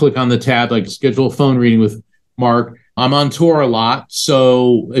can just click on the tab, like schedule a phone reading with Mark. I'm on tour a lot.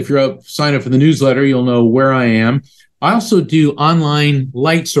 So if you're sign up for the newsletter, you'll know where I am. I also do online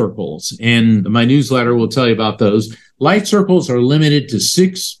light circles, and my newsletter will tell you about those. Light circles are limited to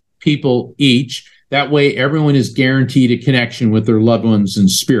 6 people each. That way, everyone is guaranteed a connection with their loved ones in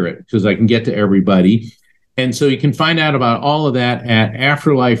spirit, because I can get to everybody. And so you can find out about all of that at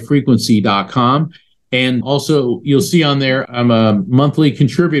afterlifefrequency.com. And also, you'll see on there, I'm a monthly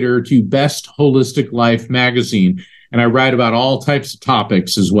contributor to Best Holistic Life magazine, and I write about all types of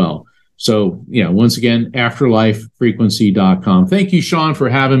topics as well. So, once again, afterlifefrequency.com. Thank you, Sean, for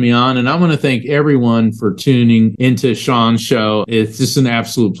having me on. And I want to thank everyone for tuning into Sean's show. It's just an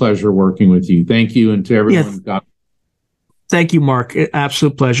absolute pleasure working with you. Thank you. And to everyone. Yes. Thank you, Mark.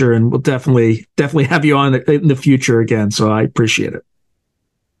 Absolute pleasure. And we'll definitely have you on in the future again. So I appreciate it.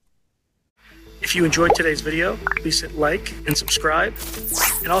 If you enjoyed today's video, please hit like and subscribe,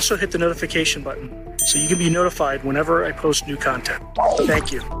 and also hit the notification button so you can be notified whenever I post new content.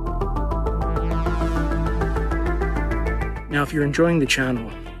 Thank you. Now, if you're enjoying the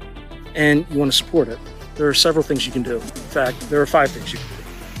channel and you want to support it, there are several things you can do. In fact, there are 5 things you can do.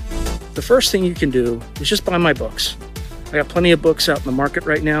 The first thing you can do is just buy my books. I got plenty of books out in the market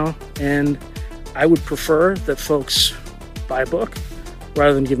right now, and I would prefer that folks buy a book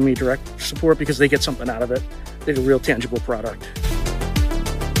rather than giving me direct support, because they get something out of it. They get a real tangible product.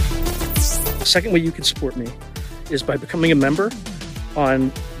 The second way you can support me is by becoming a member on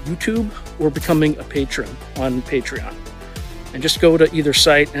YouTube or becoming a patron on Patreon. And just go to either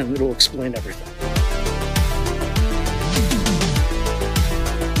site and it'll explain everything.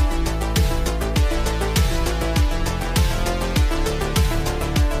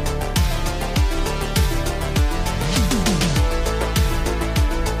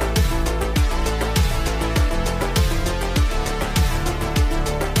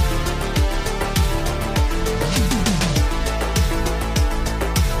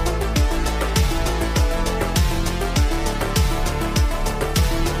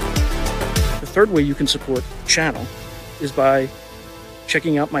 The third way you can support the channel is by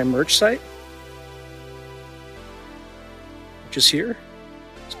checking out my merch site, which is here.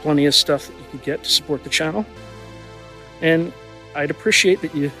 There's plenty of stuff that you can get to support the channel. And I'd appreciate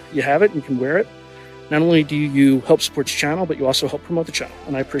that you have it and you can wear it. Not only do you help support the channel, but you also help promote the channel,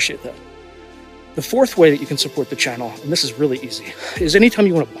 and I appreciate that. The fourth way that you can support the channel, and this is really easy, is anytime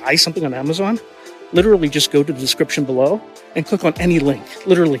you want to buy something on Amazon, literally just go to the description below and click on any link,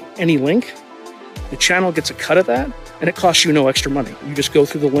 literally any link. The channel gets a cut of that, and it costs you no extra money. You just go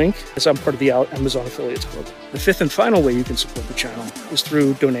through the link, as I'm part of the Amazon Affiliates Club. The fifth and final way you can support the channel is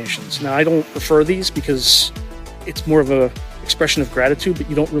through donations. Now, I don't prefer these because it's more of an expression of gratitude, but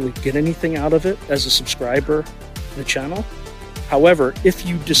you don't really get anything out of it as a subscriber to the channel. However, if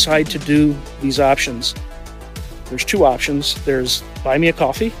you decide to do these options, there's two options. There's Buy Me a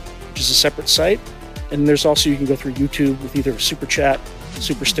Coffee, which is a separate site, and there's also, you can go through YouTube with either a super chat,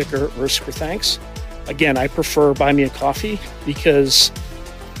 super sticker, or a super thanks. Again, I prefer Buy Me a Coffee because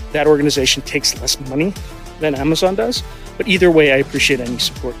that organization takes less money than Amazon does. But either way, I appreciate any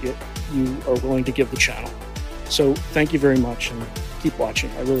support you are willing to give the channel. So thank you very much and keep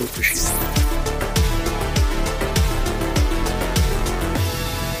watching. I really appreciate it.